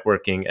approach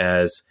networking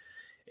as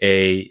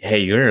hey,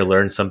 you're going to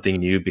learn something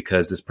new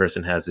because this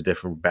person has a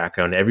different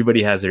background.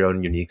 Everybody has their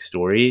own unique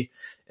story.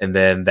 And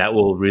then that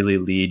will really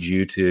lead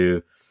you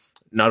to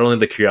not only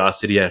the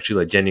curiosity,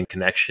 actually a genuine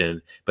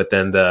connection, but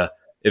then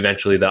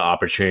eventually the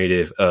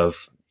opportunity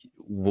of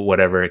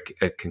whatever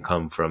it can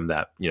come from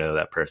that, you know,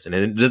 that person.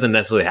 And it doesn't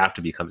necessarily have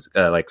to become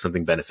like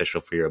something beneficial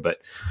for you,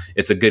 but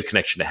it's a good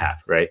connection to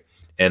have, right?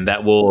 And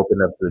that will open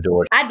up the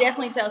door. I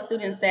definitely tell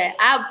students that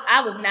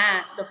I was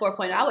not the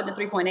 4.0. I wasn't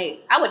a 3.8.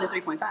 I wasn't a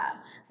 3.5.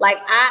 Like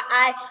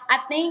I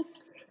think,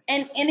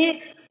 and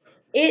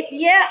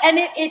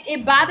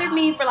it bothered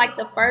me for like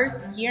the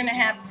first year and a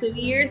half, 2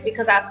 years,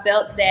 because I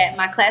felt that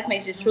my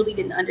classmates just truly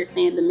didn't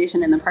understand the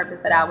mission and the purpose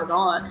that I was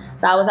on.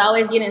 So I was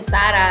always getting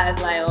side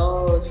eyes like,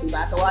 oh, she's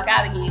about to walk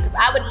out again. Because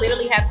I would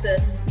literally have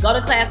to go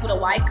to class with a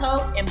white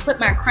coat and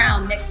put my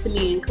crown next to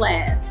me in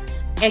class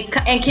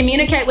and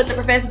communicate with the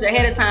professors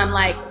ahead of time.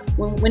 Like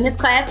when this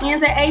class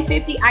ends at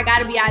 8:50, I got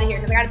to be out of here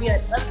because I got to be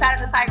at the other side of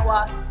the Tiger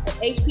Walk at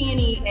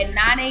HPNE at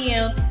 9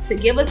 a.m. to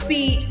give a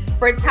speech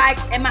for Ty,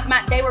 and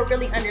they were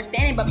really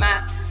understanding, but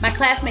my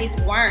classmates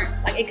weren't.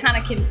 Like, it kind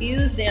of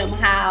confused them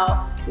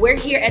how we're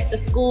here at the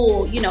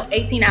school,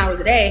 18 hours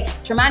a day.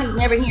 Tramauni's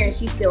never here and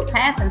she's still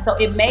passing. So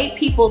it made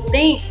people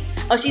think,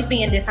 oh, she's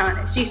being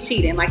dishonest. She's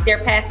cheating. Like,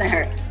 they're passing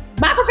her.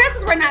 My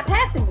professors were not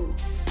passing me.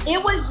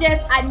 It was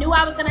just, I knew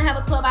I was going to have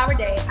a 12-hour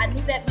day. I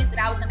knew that meant that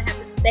I was going to have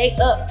to stay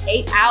up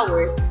 8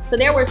 hours. So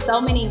there were so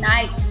many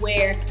nights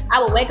where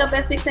I would wake up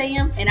at 6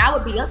 a.m. and I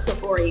would be up till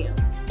 4 a.m.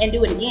 and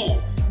do it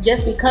again.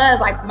 Just because,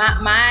 like,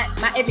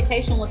 my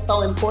education was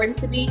so important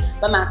to me,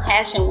 but my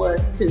passion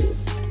was too.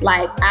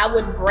 Like, I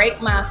would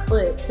break my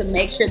foot to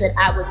make sure that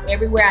I was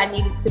everywhere I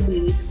needed to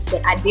be,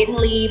 that I didn't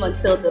leave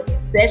until the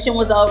session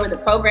was over, the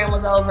program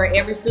was over,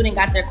 every student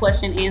got their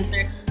question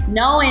answered,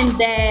 knowing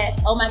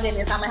that, oh my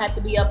goodness, I'm gonna have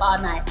to be up all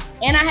night.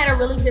 And I had a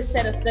really good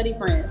set of study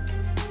friends.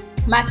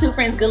 My two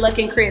friends, Good Luck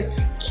and Chris,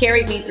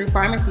 carried me through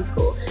pharmacy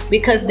school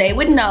because they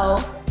would know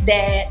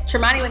that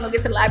Tramauni wasn't gonna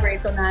get to the library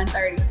until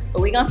 9:30,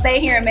 but we're gonna stay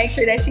here and make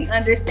sure that she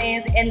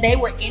understands. And they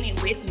were in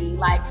it with me.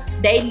 Like,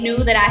 they knew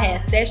that I had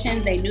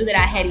sessions, they knew that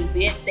I had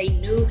events, they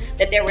knew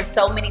that there were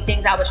so many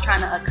things I was trying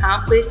to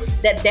accomplish,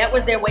 that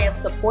was their way of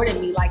supporting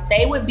me. Like,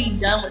 they would be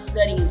done with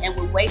studying and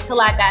would wait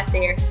till I got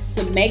there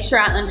to make sure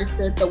I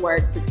understood the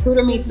work, to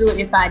tutor me through it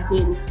if I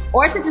didn't,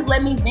 or to just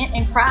let me vent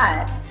and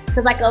cry.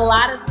 Because, like, a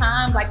lot of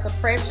times, like, the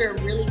pressure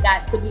really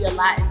got to be a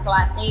lot. And so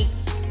I think,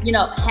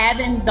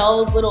 having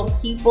those little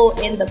people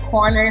in the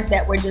corners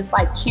that were just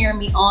like cheering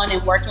me on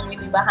and working with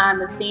me behind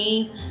the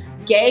scenes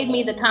gave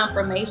me the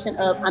confirmation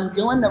of, I'm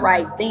doing the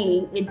right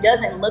thing. It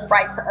doesn't look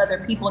right to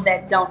other people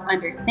that don't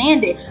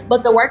understand it,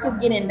 but the work is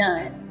getting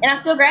done. And I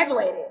still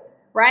graduated,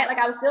 right? Like,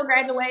 I was still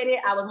graduated.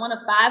 I was one of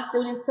 5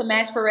 students to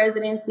match for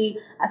residency.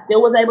 I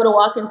still was able to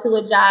walk into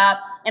a job.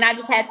 And I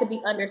just had to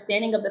be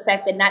understanding of the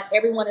fact that not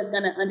everyone is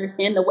going to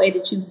understand the way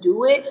that you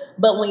do it.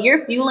 But when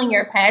you're fueling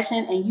your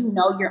passion and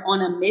you're on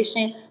a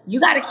mission,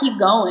 you got to keep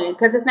going,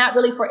 because it's not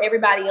really for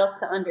everybody else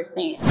to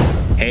understand.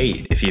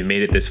 Hey, if you've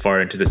made it this far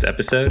into this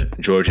episode,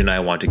 George and I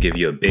want to give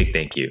you a big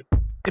thank you.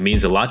 It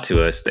means a lot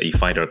to us that you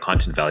find our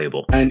content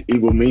valuable. And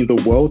it will mean the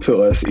world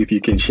to us if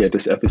you can share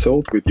this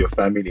episode with your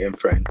family and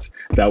friends.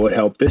 That would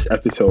help this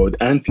episode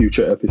and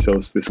future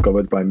episodes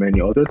discovered by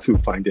many others who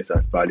find this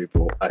as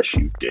valuable as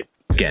you did.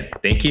 Again,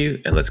 thank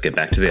you, and let's get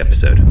back to the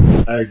episode.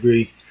 I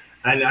agree.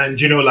 And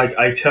like,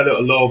 I tell a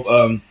lot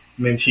of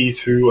mentees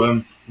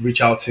who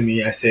reach out to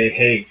me, I say,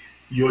 hey,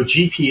 your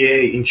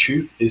GPA in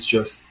truth is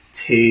just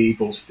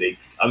table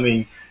stakes. I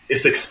mean,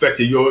 it's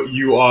expected.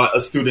 You are a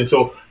student.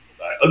 So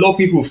a lot of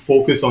people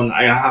focus on,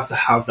 I have to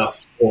have that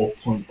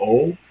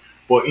 4.0,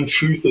 but in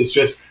truth, it's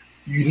just,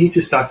 you need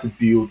to start to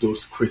build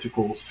those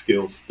critical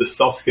skills, the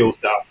soft skills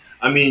that,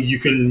 you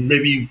can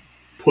maybe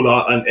pull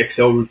out an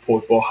Excel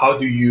report, but how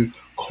do you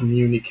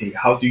communicate?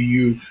 How do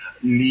you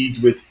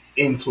lead with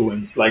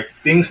influence? Like,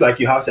 things like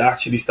you have to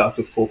actually start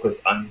to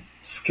focus and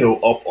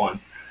skill up on.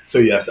 So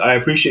yes, I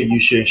appreciate you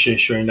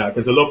sharing that,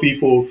 because a lot of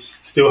people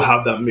still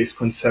have that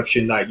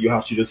misconception that you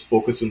have to just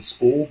focus on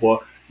school,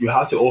 but you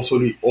have to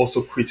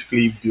also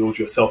critically build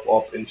yourself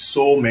up in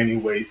so many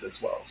ways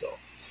as well. So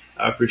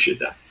I appreciate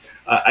that.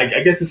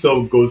 I guess this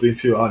all goes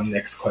into our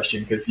next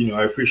question, because,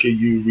 I appreciate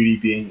you really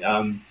being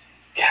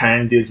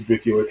candid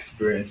with your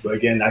experience. But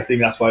again, I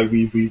think that's why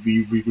we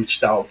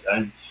reached out.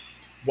 And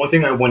one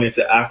thing I wanted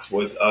to ask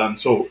was,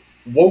 so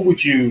what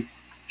would you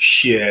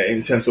share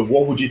in terms of,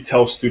 what would you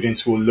tell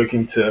students who are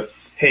looking to,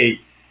 who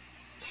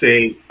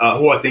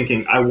are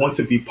thinking, I want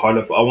to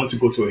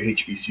go to a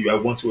HBCU, I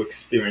want to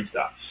experience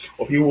that.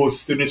 Or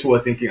students who are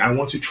thinking, I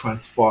want to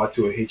transfer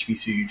to a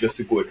HBCU just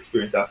to go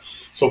experience that.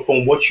 So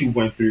from what you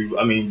went through,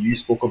 you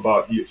spoke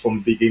about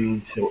from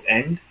beginning till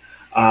end.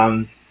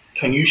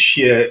 Can you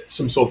share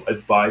some sort of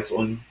advice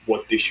on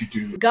what they should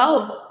do?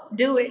 Go,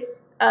 do it.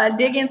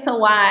 Dig into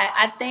why.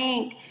 I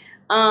think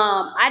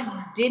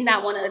I did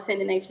not want to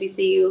attend an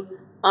HBCU.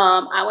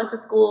 I went to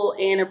school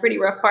in a pretty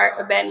rough part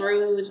of Baton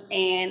Rouge,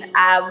 and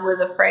I was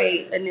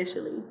afraid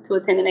initially to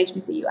attend an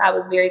HBCU. I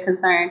was very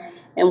concerned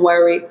and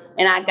worried,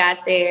 and I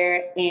got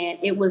there, and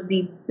it was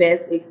the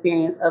best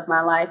experience of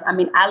my life.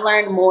 I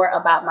learned more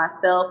about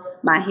myself,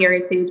 my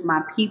heritage,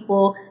 my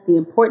people, the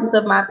importance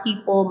of my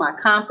people, my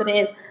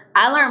confidence.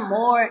 I learned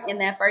more in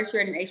that first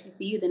year at an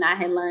HBCU than I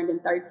had learned in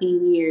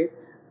 13 years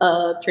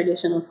of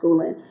traditional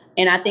schooling.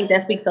 And I think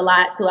that speaks a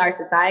lot to our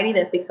society,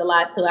 that speaks a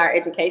lot to our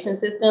education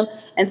system.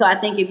 And so I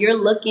think if you're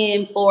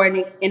looking for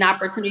an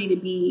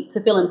opportunity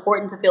to feel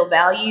important, to feel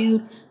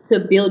valued, to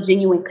build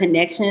genuine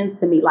connections,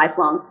 to meet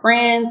lifelong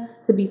friends,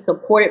 to be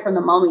supported from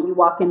the moment you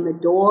walk in the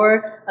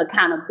door,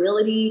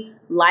 accountability,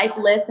 life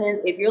lessons,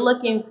 if you're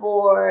looking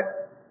for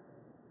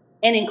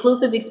an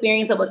inclusive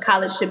experience of what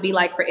college should be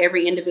like for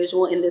every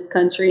individual in this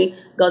country,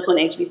 go to an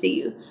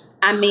HBCU.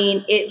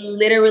 It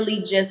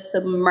literally just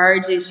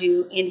submerges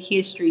you in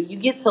history. You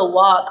get to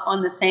walk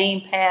on the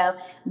same path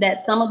that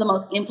some of the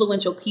most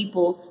influential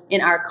people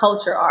in our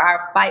culture or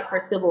our fight for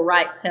civil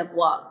rights have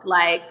walked.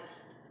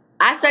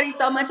 I studied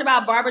so much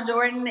about Barbara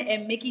Jordan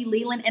and Mickey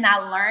Leland, and I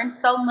learned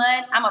so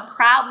much. I'm a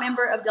proud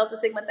member of Delta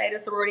Sigma Theta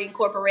Sorority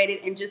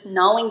Incorporated, and just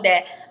knowing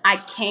that I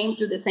came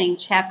through the same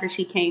chapter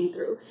she came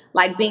through,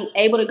 like being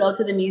able to go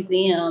to the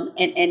museum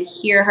and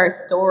hear her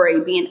story,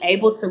 being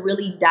able to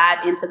really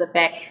dive into the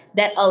fact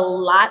that a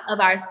lot of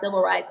our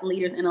civil rights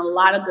leaders and a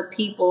lot of the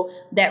people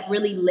that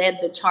really led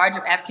the charge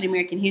of African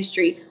American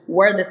history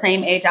were the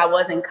same age I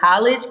was in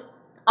college,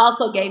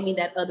 also gave me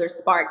that other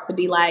spark to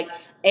be like,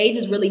 age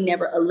is really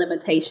never a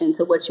limitation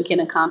to what you can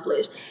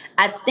accomplish.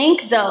 I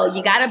think, though,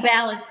 you got to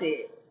balance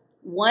it.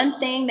 One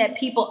thing that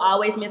people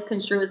always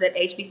misconstrue is that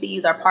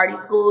HBCUs are party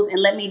schools,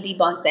 and let me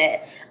debunk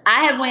that.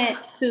 I have went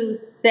to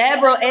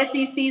several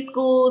SEC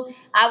schools.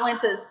 I went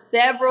to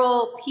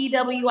several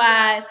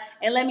PWIs,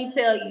 and let me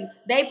tell you,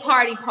 they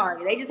party.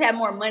 They just have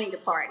more money to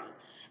party.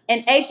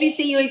 An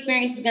HBCU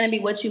experience is going to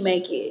be what you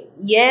make it.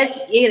 Yes,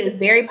 it is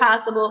very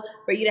possible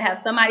for you to have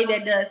somebody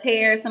that does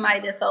hair, somebody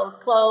that sews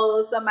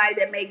clothes, somebody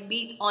that make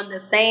beats on the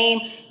same,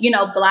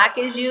 block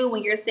as you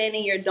when you're staying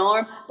in your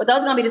dorm. But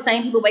those are going to be the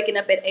same people waking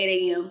up at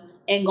 8 a.m.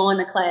 and going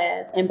to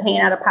class and paying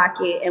out of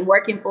pocket and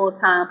working full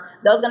time.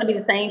 Those are going to be the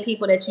same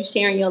people that you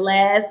sharing your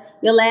last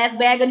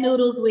bag of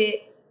noodles with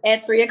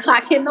at 3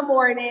 o'clock in the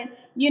morning,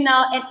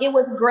 and it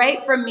was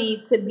great for me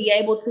to be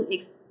able to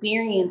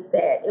experience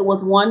that. It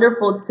was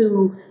wonderful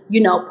to,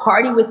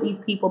 party with these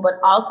people, but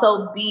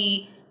also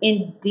be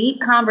in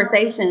deep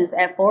conversations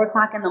at 4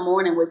 o'clock in the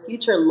morning with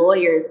future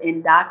lawyers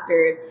and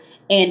doctors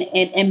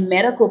and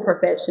medical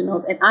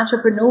professionals and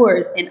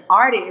entrepreneurs and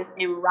artists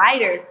and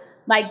writers.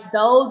 Like,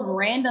 those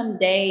random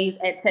days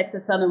at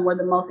Texas Southern were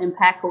the most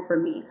impactful for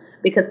me,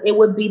 because it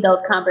would be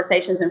those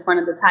conversations in front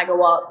of the Tiger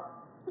Walk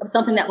of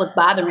something that was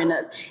bothering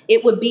us.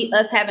 It would be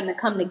us having to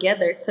come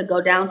together to go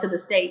down to the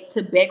state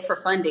to beg for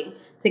funding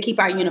to keep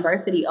our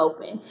university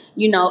open.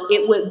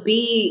 It would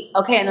be,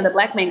 okay, another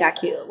Black man got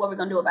killed. What are we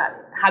going to do about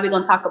it? How are we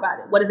going to talk about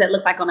it? What does that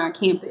look like on our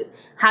campus?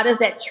 How does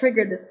that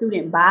trigger the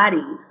student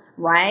body,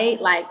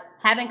 right? Like,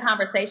 having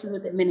conversations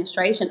with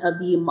administration of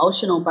the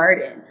emotional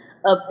burden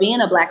of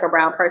being a Black or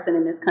brown person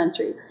in this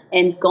country,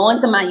 and going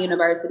to my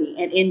university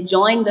and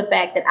enjoying the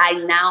fact that I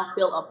now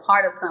feel a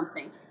part of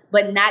something,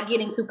 but not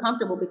getting too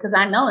comfortable, because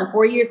I know in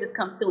 4 years this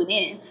comes to an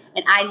end,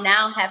 and I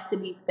now have to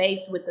be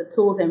faced with the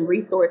tools and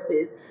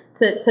resources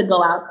to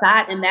go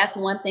outside. And that's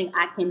one thing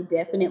I can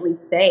definitely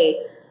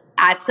say.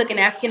 I took an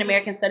African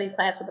American Studies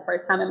class for the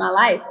first time in my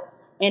life,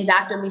 and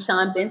Dr.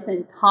 Michonne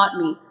Benson taught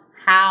me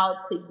how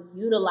to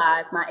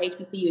utilize my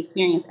HBCU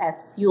experience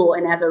as fuel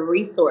and as a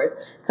resource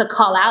to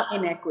call out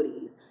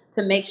inequities,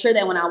 to make sure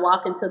that when I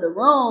walk into the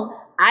room,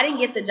 I didn't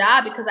get the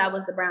job because I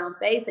was the brown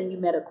face and you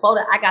met a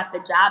quota. I got the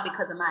job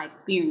because of my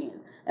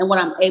experience and what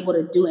I'm able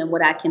to do and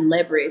what I can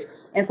leverage.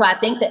 And so I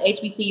think the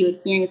HBCU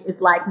experience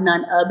is like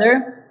none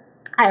other.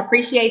 I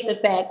appreciate the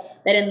fact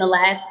that in the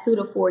last 2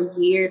 to 4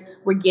 years,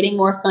 we're getting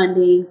more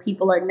funding.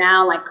 People are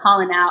now like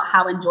calling out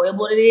how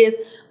enjoyable it is,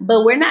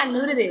 but we're not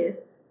new to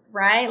this,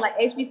 right? Like,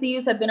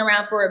 HBCUs have been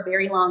around for a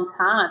very long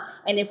time.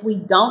 And if we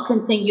don't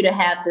continue to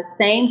have the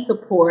same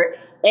support,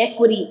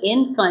 equity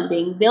in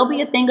funding, they'll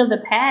be a thing of the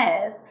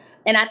past.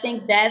 And I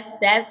think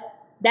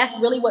that's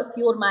really what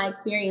fueled my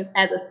experience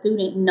as a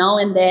student,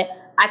 knowing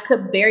that I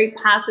could very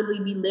possibly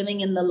be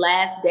living in the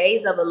last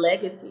days of a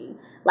legacy.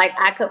 Like,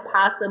 I could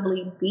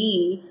possibly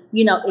be,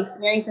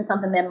 experiencing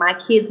something that my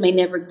kids may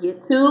never get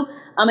to.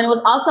 And it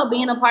was also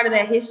being a part of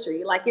that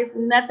history. Like, it's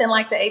nothing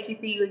like the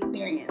HBCU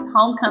experience,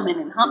 homecoming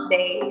and hump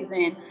days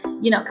and,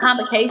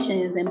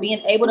 convocations, and being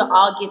able to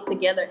all get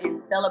together and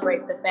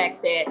celebrate the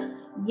fact that,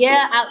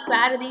 yeah,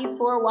 outside of these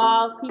 4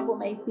 walls, people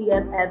may see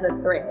us as a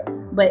threat.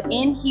 But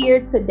in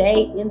here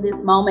today, in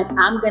this moment,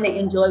 I'm going to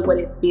enjoy what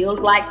it feels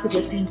like to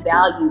just be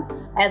valued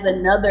as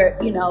another,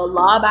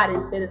 law-abiding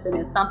citizen,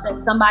 and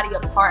somebody a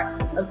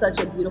part of such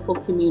a beautiful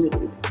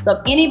community. So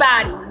if anybody,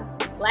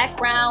 Black,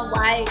 brown,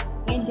 white,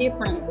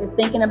 indifferent, is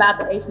thinking about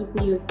the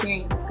HBCU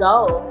experience,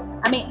 go.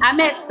 I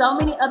met so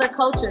many other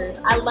cultures.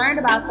 I learned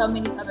about so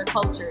many other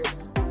cultures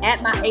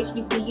at my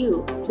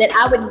HBCU that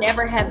I would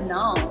never have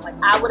known. Like,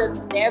 I would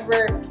have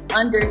never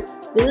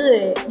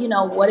understood,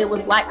 what it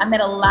was like. I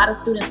met a lot of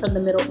students from the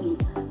Middle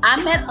East.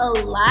 I met a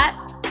lot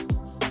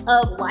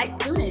of white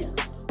students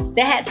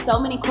that had so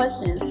many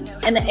questions,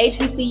 and the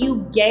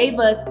HBCU gave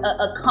us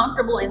a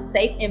comfortable and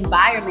safe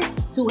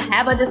environment to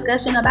have a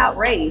discussion about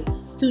race,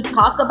 to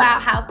talk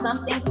about how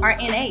some things are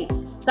innate.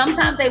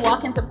 Sometimes they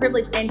walk into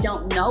privilege and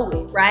don't know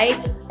it, right?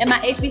 And my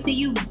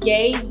HBCU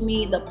gave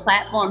me the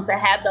platform to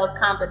have those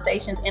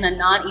conversations in a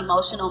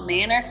non-emotional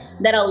manner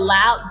that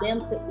allowed them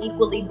to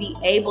equally be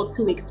able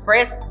to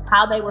express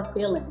how they were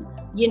feeling.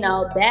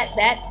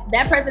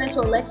 That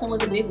presidential election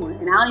was a big one,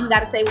 and I don't even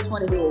got to say which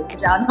one it is,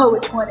 because y'all know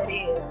which one it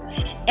is.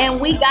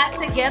 And we got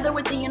together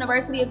with the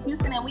University of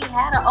Houston, and we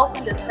had an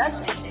open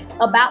discussion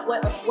about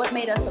what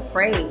made us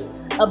afraid,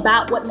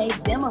 about what made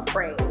them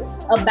afraid,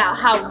 about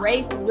how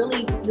race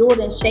really fueled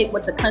and shaped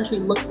what the country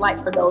looked like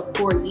for those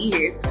 4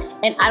 years.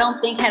 And I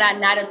don't think, had I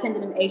not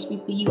attended an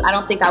HBCU, I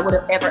don't think I would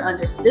have ever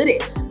understood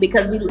it,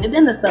 because we lived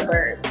in the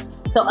suburbs.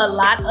 So a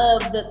lot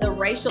of the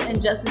racial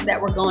injustice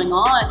that were going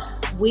on,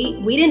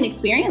 we didn't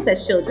experience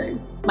as children.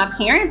 My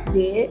parents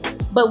did,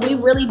 but we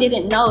really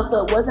didn't know.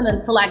 So it wasn't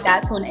until I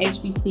got to an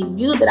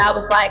HBCU that I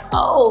was like,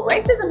 oh,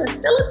 racism is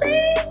still a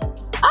thing?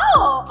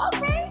 Oh,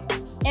 okay.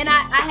 And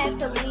I had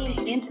to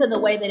lean into the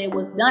way that it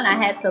was done. I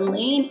had to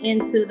lean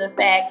into the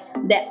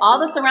fact that all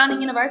the surrounding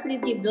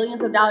universities get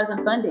billions of dollars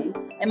in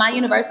funding. And my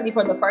university,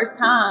 for the first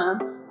time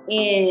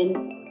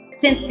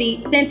since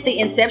the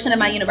inception of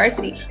my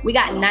university, we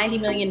got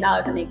 $90 million,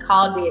 and they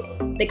called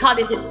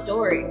it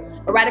historic.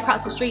 But right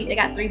across the street, they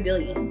got $3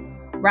 billion,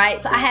 right?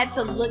 So I had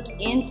to look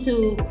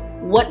into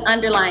what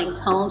underlying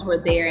tones were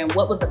there and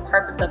what was the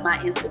purpose of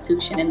my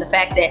institution, and the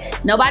fact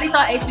that nobody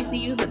thought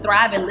HBCUs would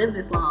thrive and live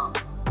this long.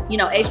 You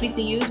know,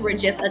 HBCUs were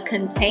just a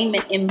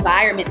containment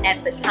environment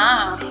at the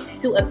time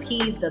to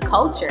appease the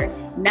culture.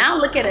 Now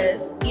look at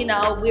us, you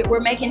know, we're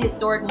making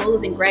historic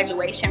moves in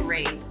graduation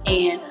rates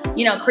and,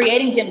 you know,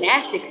 creating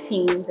gymnastics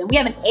teams. And we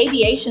have an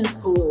aviation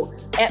school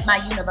at my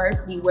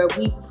university where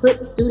we put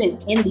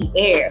students in the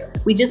air.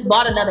 We just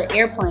bought another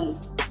airplane.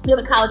 We have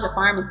a college of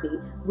pharmacy.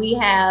 We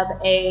have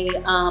a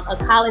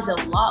college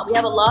of law. We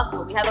have a law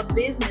school. We have a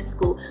business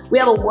school. We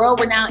have a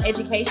world-renowned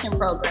education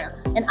program.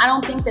 And I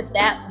don't think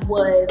that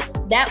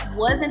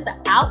wasn't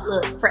the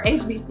outlook for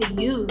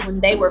HBCUs when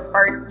they were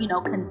first, you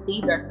know,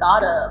 conceived or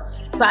thought of.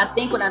 So I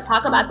think when I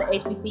talk about the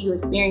HBCU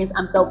experience,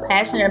 I'm so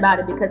passionate about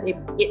it because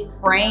it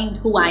framed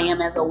who I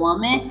am as a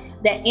woman,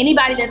 that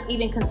anybody that's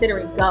even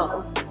considering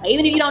go,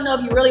 even if you don't know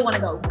if you really want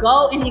to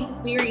go and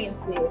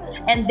experience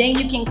it. And then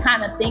you can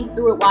kind of think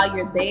through it while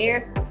you're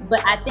there.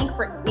 But I think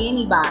for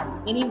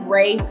anybody, any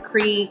race,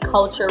 creed,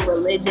 culture,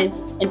 religion,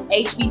 an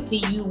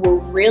HBCU will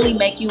really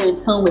make you in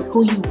tune with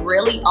who you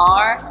really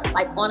are,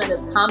 like on an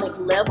atomic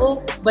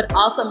level, but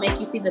also make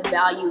you see the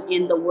value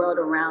in the world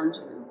around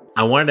you.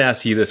 I wanted to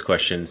ask you this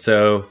question.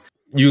 So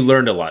you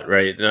learned a lot,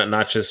 right?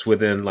 Not just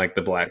within like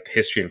the Black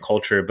history and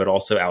culture, but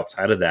also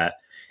outside of that.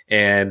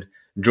 And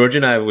George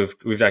and I,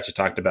 we've actually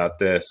talked about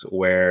this,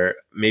 where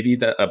maybe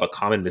a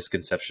common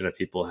misconception of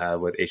people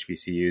have with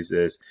HBCUs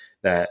is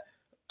that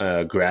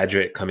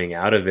graduate coming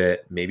out of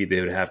it, maybe they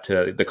would have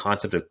to, the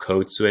concept of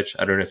code switch.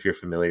 I don't know if you're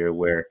familiar,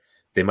 where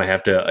they might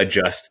have to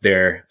adjust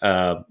their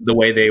the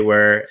way they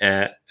were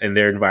in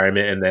their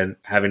environment, and then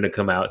having to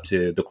come out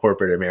to the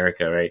corporate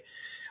America, right?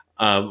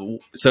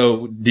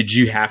 So did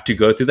you have to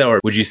go through that, or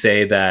would you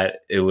say that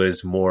it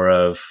was more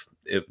of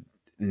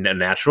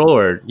natural?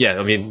 Or yeah,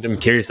 I mean, I'm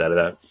curious out of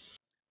that.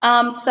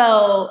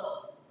 So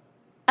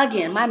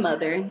again, my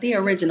mother, the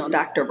original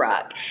Dr.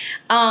 Brock,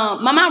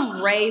 my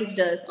mom raised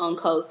us on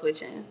code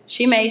switching.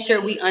 She made sure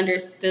we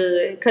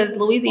understood, because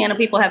Louisiana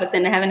people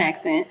tend to have an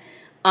accent.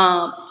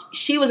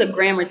 She was a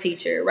grammar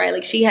teacher, right?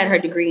 Like, she had her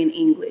degree in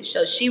English.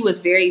 So she was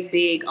very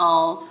big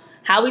on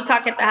how we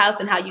talk at the house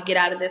and how you get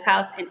out of this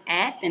house and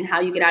act, and how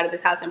you get out of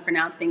this house and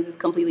pronounce things is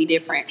completely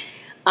different.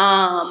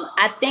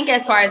 I think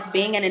as far as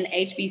being in an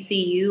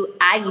HBCU,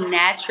 I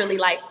naturally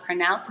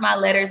pronounced my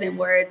letters and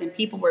words, and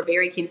people were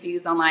very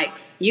confused on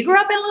you grew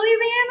up in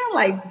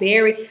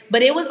Louisiana?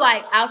 But it was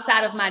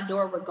outside of my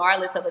door,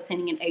 regardless of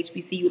attending an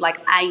HBCU,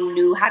 I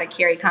knew how to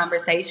carry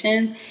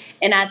conversations.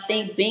 And I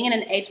think being in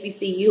an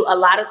HBCU, a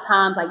lot of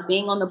times,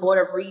 being on the board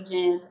of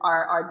regents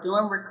or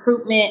doing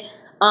recruitment,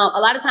 a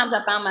lot of times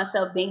I found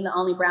myself being the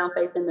only brown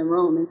face in the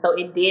room. And so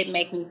it did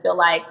make me feel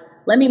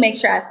let me make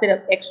sure I sit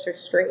up extra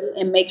straight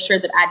and make sure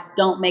that I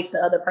don't make the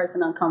other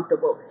person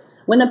uncomfortable.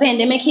 When the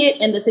pandemic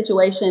hit and the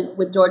situation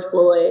with George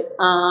Floyd,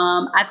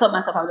 I told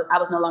myself I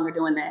was no longer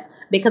doing that,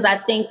 because I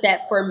think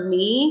that for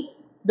me,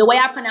 the way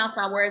I pronounce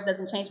my words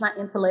doesn't change my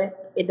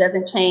intellect. It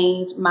doesn't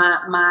change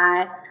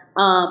my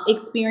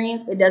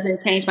experience. It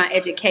doesn't change my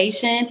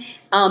education.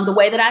 The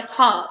way that I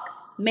talk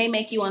may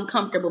make you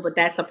uncomfortable, but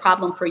that's a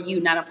problem for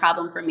you, not a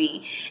problem for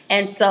me.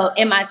 And so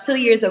in my 2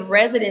 years of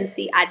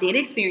residency, I did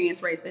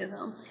experience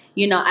racism.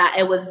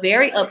 It was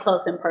very up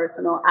close and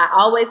personal. I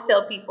always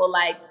tell people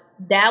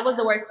that was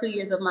the worst 2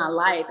 years of my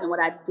life. And what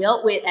I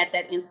dealt with at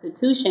that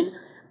institution,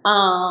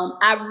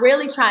 I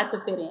really tried to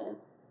fit in.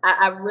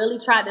 I really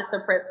tried to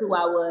suppress who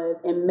I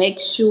was and make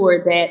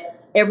sure that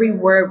every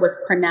word was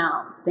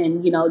pronounced,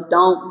 and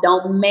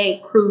don't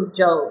make crude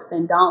jokes,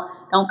 and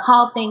don't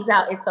call things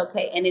out. It's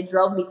okay. And it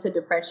drove me to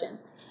depression.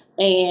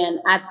 And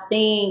I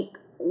think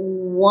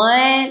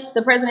once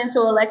the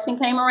presidential election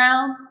came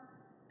around,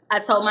 I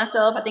told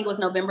myself, I think it was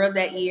November of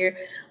that year,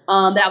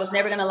 that I was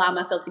never going to allow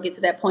myself to get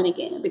to that point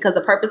again, because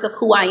the purpose of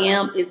who I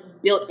am is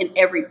built in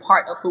every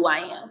part of who I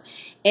am.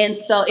 And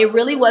so it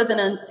really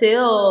wasn't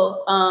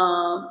until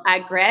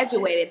I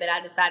graduated that I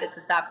decided to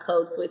stop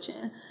code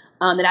switching.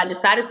 That I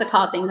decided to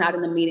call things out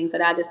in the meetings,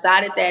 that I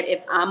decided that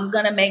if I'm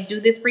going to do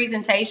this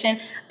presentation,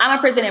 I'm going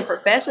to present it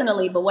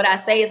professionally, but what I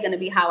say is going to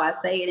be how I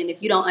say it. And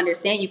if you don't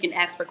understand, you can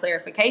ask for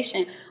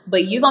clarification,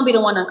 but you're going to be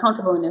the one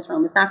uncomfortable in this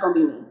room. It's not going to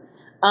be me.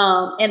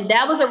 And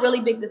that was a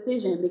really big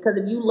decision, because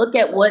if you look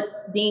at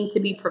what's deemed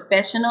to be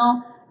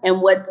professional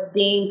and what's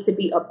deemed to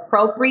be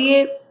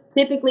appropriate,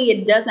 typically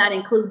it does not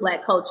include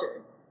Black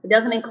culture. It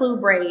doesn't include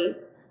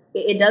braids.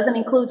 It doesn't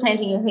include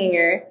changing your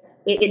hair.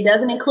 It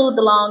doesn't include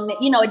the long,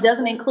 it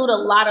doesn't include a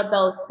lot of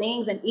those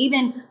things. And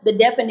even the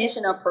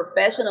definition of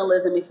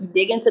professionalism, if you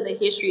dig into the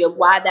history of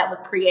why that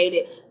was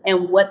created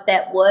and what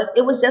that was,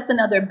 it was just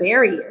another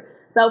barrier.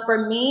 So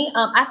for me,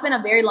 I spent a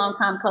very long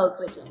time code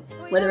switching,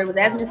 whether it was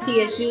as Miss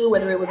TSU,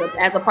 whether it was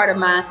as a part of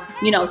my,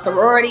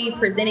 sorority,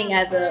 presenting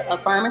as a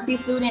pharmacy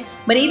student.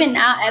 But even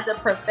now as a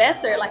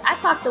professor, like I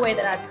talk the way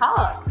that I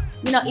talk.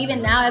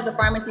 Even now as a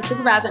pharmacy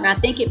supervisor, and I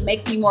think it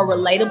makes me more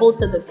relatable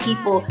to the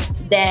people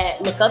that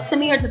look up to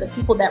me or to the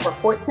people that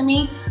report to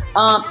me.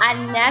 I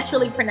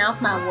naturally pronounce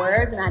my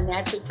words and I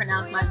naturally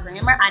pronounce my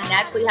grammar. I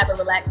naturally have a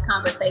relaxed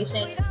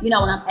conversation, when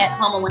I'm at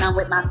home or when I'm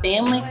with my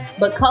family.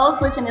 But code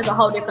switching is a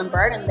whole different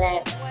burden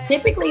that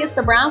typically it's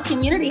the brown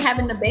community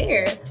having to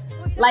bear.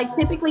 Like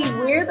typically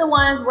we're the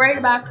ones worried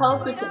about code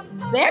switching.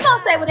 They're going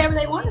to say whatever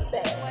they want to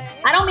say.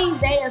 I don't mean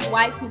they as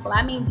white people.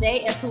 I mean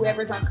they as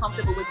whoever's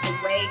uncomfortable with the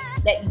way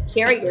that you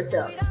carry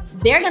yourself.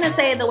 They're going to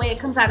say it the way it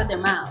comes out of their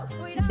mouth.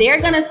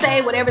 They're going to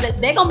say whatever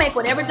they're going to make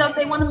whatever joke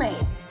they want to make.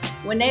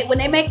 When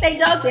they make their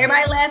jokes,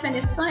 everybody laughing,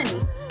 it's funny.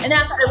 And then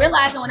I started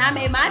realizing when I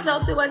made my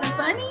jokes, it wasn't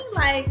funny.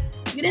 Like,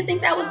 you didn't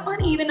think that was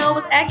funny, even though it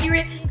was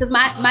accurate? Because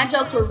my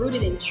jokes were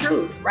rooted in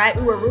truth, right?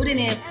 We were rooted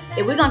in,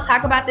 if we're going to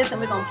talk about this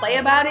and we're going to play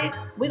about it,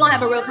 we're going to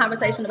have a real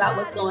conversation about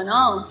what's going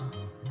on.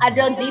 I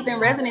dug deep in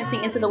residency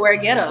into the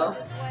word ghetto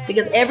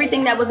because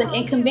everything that was an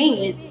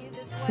inconvenience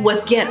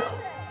was ghetto.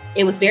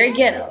 It was very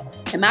ghetto.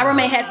 And my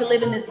roommate had to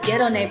live in this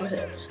ghetto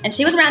neighborhood. And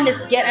she was around this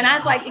ghetto. And I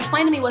was like,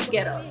 explain to me what's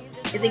ghetto.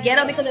 Is it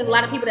ghetto because there's a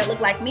lot of people that look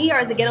like me, or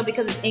is it ghetto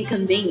because it's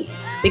inconvenient?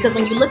 Because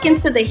when you look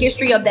into the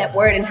history of that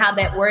word and how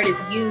that word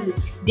is used,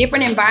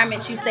 different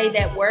environments you say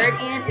that word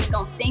in, it's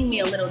going to sting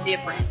me a little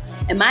different.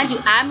 And mind you,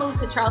 I moved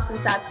to Charleston,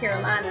 South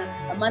Carolina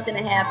a month and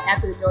a half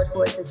after the George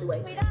Floyd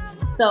situation.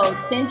 So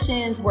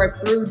tensions were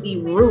through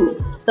the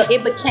roof. So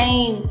it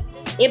became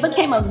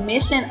a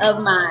mission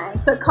of mine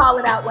to call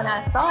it out when I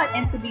saw it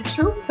and to be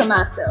true to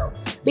myself,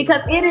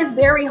 because it is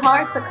very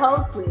hard to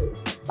code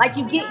switch. Like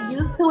you get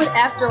used to it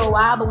after a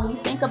while, but when you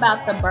think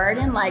about the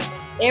burden, like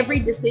every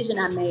decision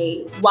I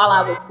made while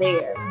I was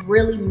there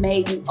really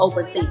made me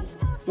overthink.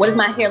 What does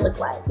my hair look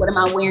like? What am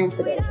I wearing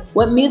today?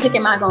 What music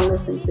am I going to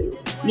listen to?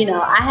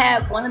 I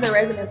had one of the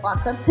residents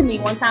walk up to me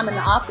one time in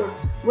the office.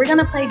 We're going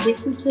to play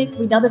Dixie Chicks.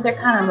 We know that they're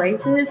kind of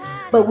racist,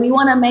 but we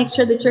want to make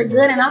sure that you're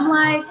good. And I'm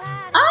like,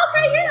 oh,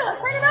 okay, yeah,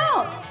 turn it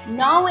on.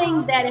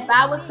 Knowing that if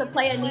I was to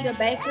play Anita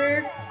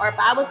Baker, or if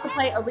I was to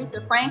play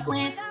Aretha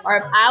Franklin, or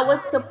if I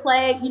was to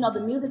play,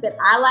 the music that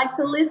I like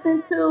to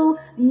listen to,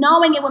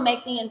 knowing it would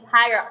make the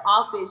entire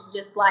office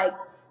just like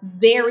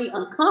very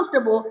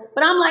uncomfortable.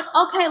 But I'm like,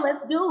 okay,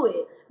 let's do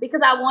it.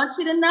 Because I want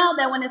you to know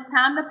that when it's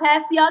time to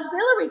pass the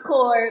auxiliary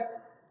cord,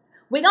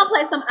 we're going to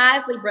play some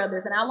Isley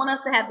Brothers. And I want us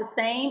to have the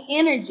same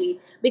energy.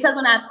 Because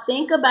when I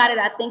think about it,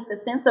 I think the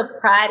sense of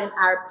pride in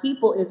our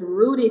people is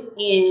rooted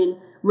in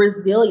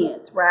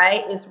resilience,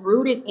 right? It's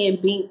rooted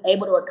in being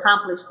able to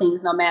accomplish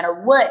things no matter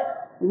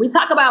what. When we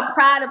talk about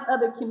pride of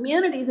other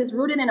communities, it's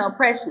rooted in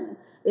oppression.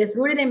 It's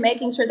rooted in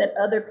making sure that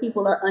other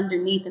people are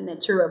underneath and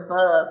that you're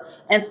above.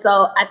 And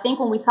so I think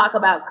when we talk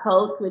about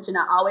code switching,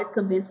 I always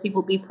convince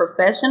people be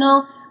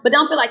professional, but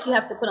don't feel like you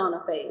have to put on a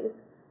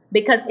face,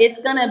 because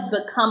it's going to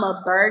become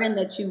a burden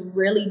that you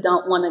really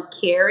don't want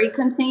to carry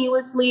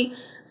continuously.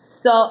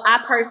 So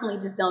I personally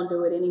just don't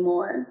do it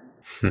anymore.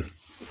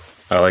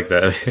 I like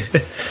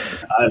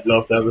that. I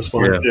love that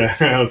response. Yeah,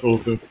 that was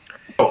awesome.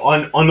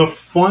 On a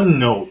fun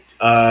note,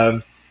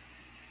 can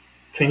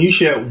you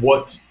share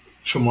what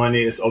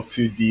Tramauni is up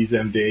to these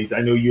days?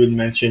 I know you had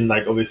mentioned,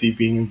 like, obviously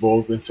being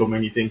involved in so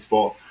many things,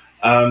 but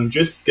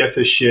just get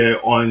to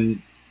share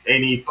on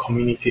any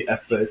community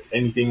efforts,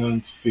 anything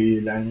on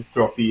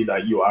philanthropy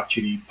that you're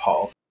actually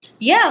part of.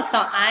 Yeah, so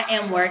I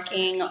am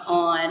working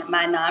on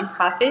my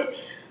nonprofit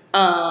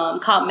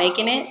called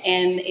Making It,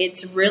 and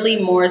it's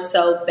really more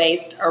so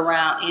based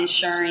around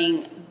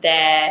ensuring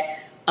that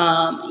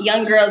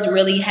young girls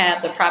really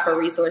have the proper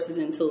resources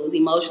and tools,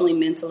 emotionally,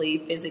 mentally,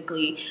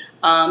 physically,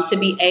 to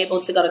be able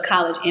to go to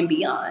college and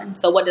beyond.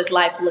 So what does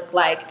life look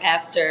like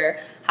after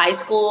high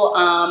school?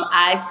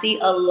 I see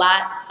a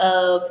lot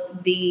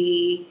of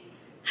the,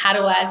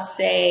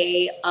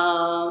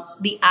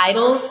 the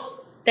idols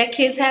that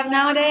kids have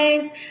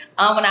nowadays.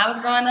 When I was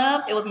growing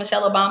up, it was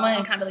Michelle Obama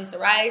and Condoleezza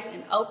Rice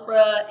and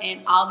Oprah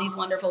and all these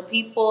wonderful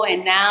people.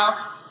 And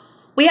now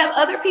we have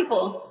other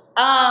people,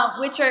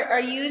 which are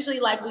usually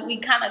like we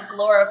kind of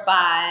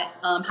glorify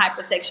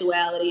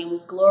hypersexuality, and we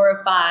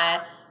glorify,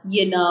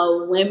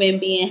 women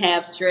being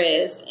half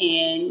dressed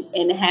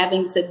and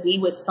having to be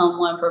with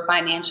someone for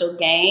financial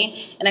gain.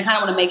 And I kind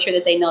of want to make sure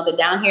that they know that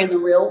down here in the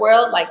real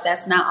world, like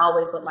that's not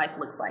always what life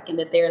looks like, and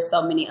that there are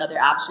so many other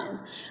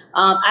options.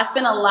 I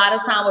spend a lot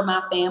of time with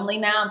my family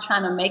now. I'm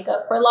trying to make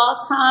up for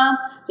lost time,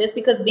 just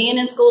because being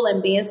in school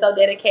and being so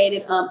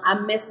dedicated, I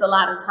missed a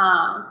lot of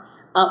time.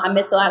 I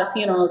missed a lot of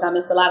funerals. I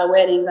missed a lot of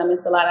weddings. I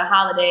missed a lot of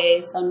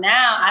holidays. So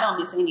now I don't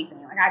miss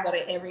anything. Like I go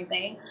to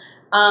everything.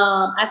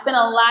 I spend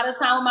a lot of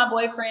time with my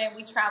boyfriend.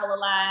 We travel a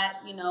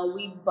lot.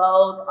 We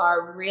both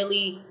are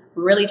really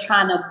really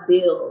trying to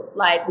build.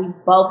 Like, we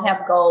both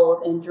have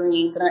goals and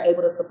dreams and are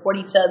able to support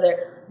each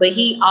other. But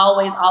he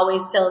always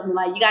tells me,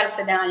 like, you got to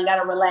sit down, you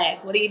got to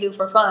relax. What do you do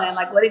for fun?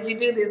 Like, what did you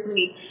do this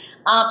week?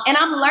 And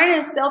I'm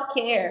learning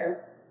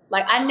self-care.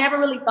 Like, I never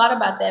really thought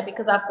about that,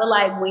 because I feel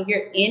like when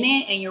you're in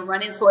it and you're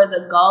running towards a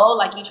goal,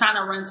 like, you're trying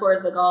to run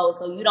towards the goal.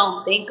 So you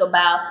don't think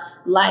about,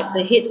 like,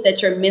 the hits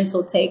that your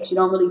mental takes. You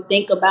don't really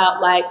think about,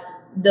 like,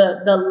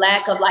 the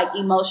lack of, like,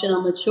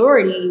 emotional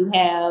maturity you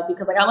have.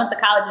 Because, like, I went to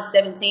college at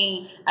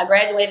 17. I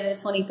graduated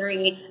at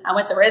 23. I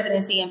went to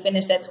residency and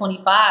finished at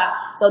 25.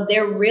 So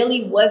there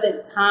really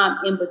wasn't time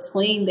in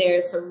between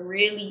there to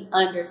really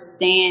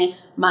understand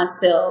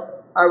myself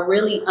or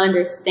really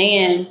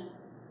understand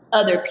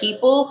other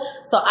people.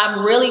 So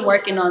I'm really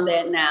working on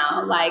that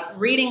now, like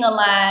reading a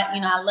lot.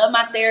 You know, I love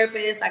my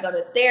therapist. I go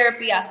to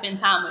therapy. I spend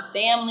time with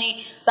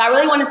family. So I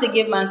really wanted to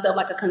give myself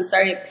like a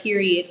concerted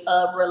period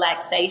of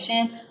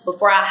relaxation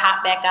before I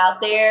hop back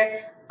out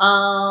there.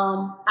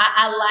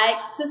 I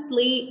like to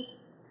sleep.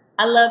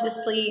 I love to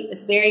sleep.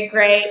 It's very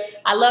great.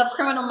 I love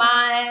Criminal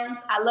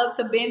Minds. I love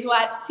to binge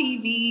watch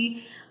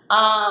TV.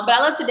 But I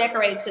love to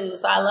decorate too.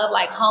 So I love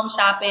like home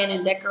shopping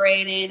and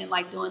decorating and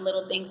like doing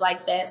little things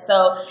like that.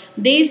 So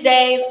these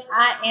days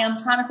I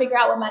am trying to figure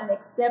out what my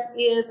next step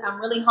is.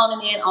 I'm really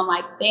honing in on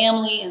like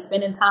family and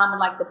spending time with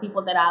like the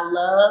people that I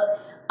love.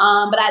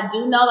 But I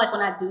do know like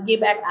when I do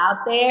get back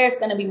out there, it's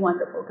going to be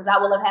wonderful, because I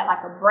will have had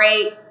like a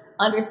break,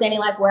 understanding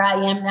like where I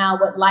am now,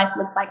 what life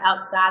looks like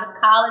outside of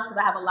college, because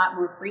I have a lot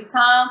more free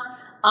time.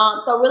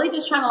 So really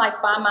just trying to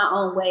like find my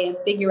own way and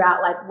figure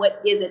out like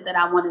what is it that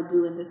I want to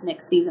do in this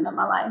next season of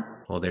my life.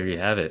 Well, there you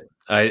have it.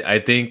 I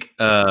think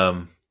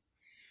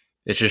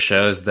it just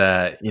shows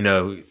that, you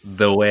know,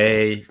 the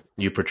way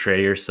you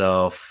portray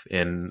yourself,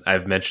 and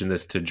I've mentioned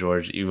this to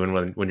George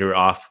even when you were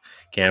off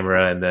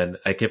camera, and then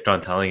I kept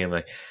on telling him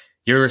like,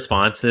 your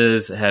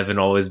responses haven't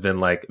always been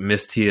like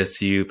Miss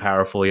TSU,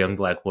 powerful young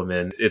Black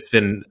woman. It's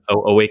been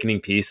an awakening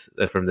piece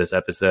from this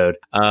episode.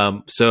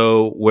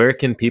 So where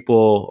can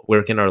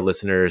our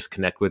listeners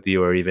connect with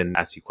you or even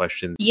ask you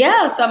questions?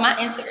 Yeah, so my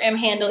Instagram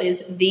handle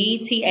is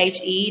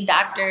THE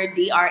Dr.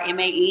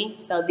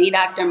 DRMAE. So the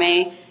Dr.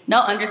 May. No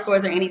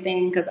underscores or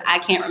anything, because I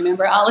can't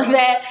remember all of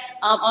that.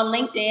 On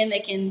LinkedIn, they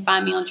can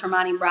find me on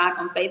Tramauni Brock.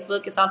 On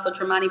Facebook, it's also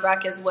Tramauni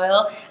Brock as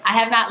well. I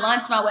have not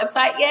launched my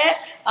website yet,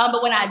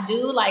 but when I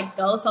do, like,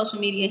 those social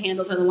media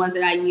handles are the ones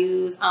that I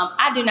use.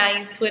 I do not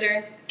use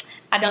Twitter.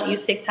 I don't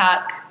use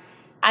TikTok.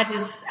 I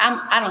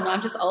don't know.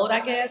 I'm just old, I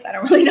guess. I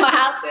don't really know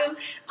how to.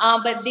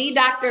 But the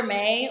Dr.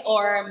 May,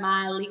 or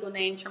my legal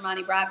name,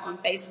 Tramauni Brock, on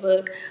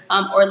Facebook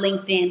or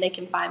LinkedIn, they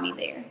can find me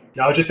there.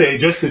 Now, I'll just say,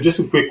 just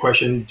a quick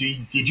question.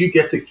 Did you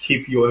get to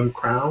keep your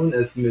crown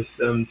as Miss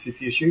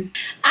TSU?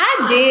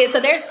 I did. So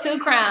there's 2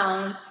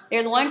 crowns.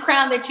 There's one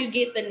crown that you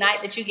get the night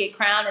that you get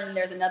crowned, and then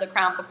there's another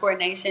crown for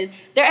coronation.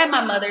 They're at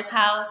my mother's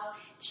house.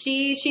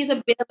 She's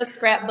a bit of a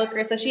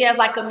scrapbooker, so she has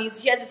like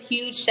she has this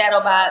huge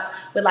shadow box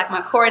with like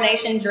my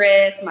coronation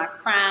dress, my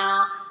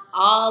crown,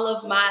 all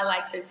of my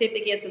like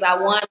certificates, because I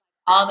won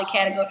all the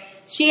categories.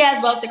 She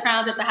has both the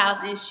crowns at the house,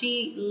 and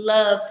she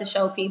loves to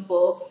show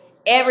people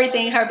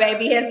everything her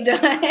baby has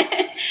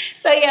done.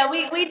 So yeah,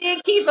 we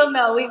did keep them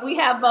though. We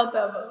have both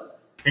of them.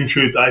 In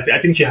truth, I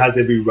think she has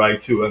every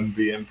right to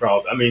be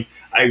proud. I mean,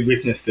 I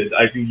witnessed it.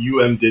 I think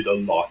did a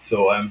lot,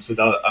 so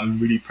that I'm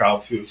really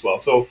proud too as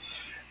well. So.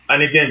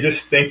 And again,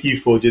 just thank you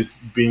for just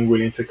being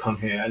willing to come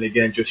here, and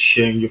again, just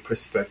sharing your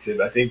perspective.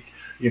 I think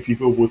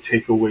people will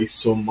take away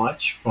so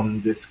much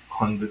from this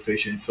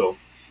conversation. So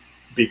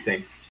big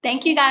thanks.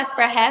 Thank you guys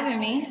for having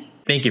me.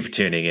 Thank you for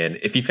tuning in.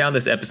 If you found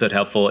this episode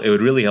helpful, it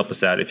would really help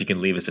us out if you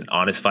can leave us an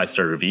honest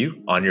 5-star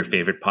review on your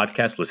favorite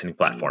podcast listening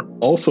platform.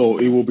 Also,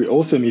 it will be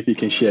awesome if you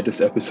can share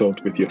this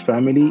episode with your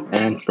family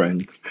and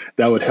friends.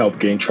 That would help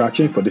gain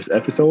traction for this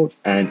episode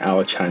and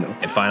our channel.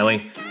 And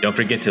finally, don't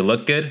forget to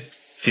look good,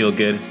 feel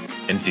good,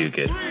 and do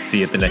good. See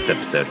you at the next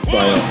episode.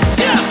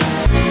 Bye.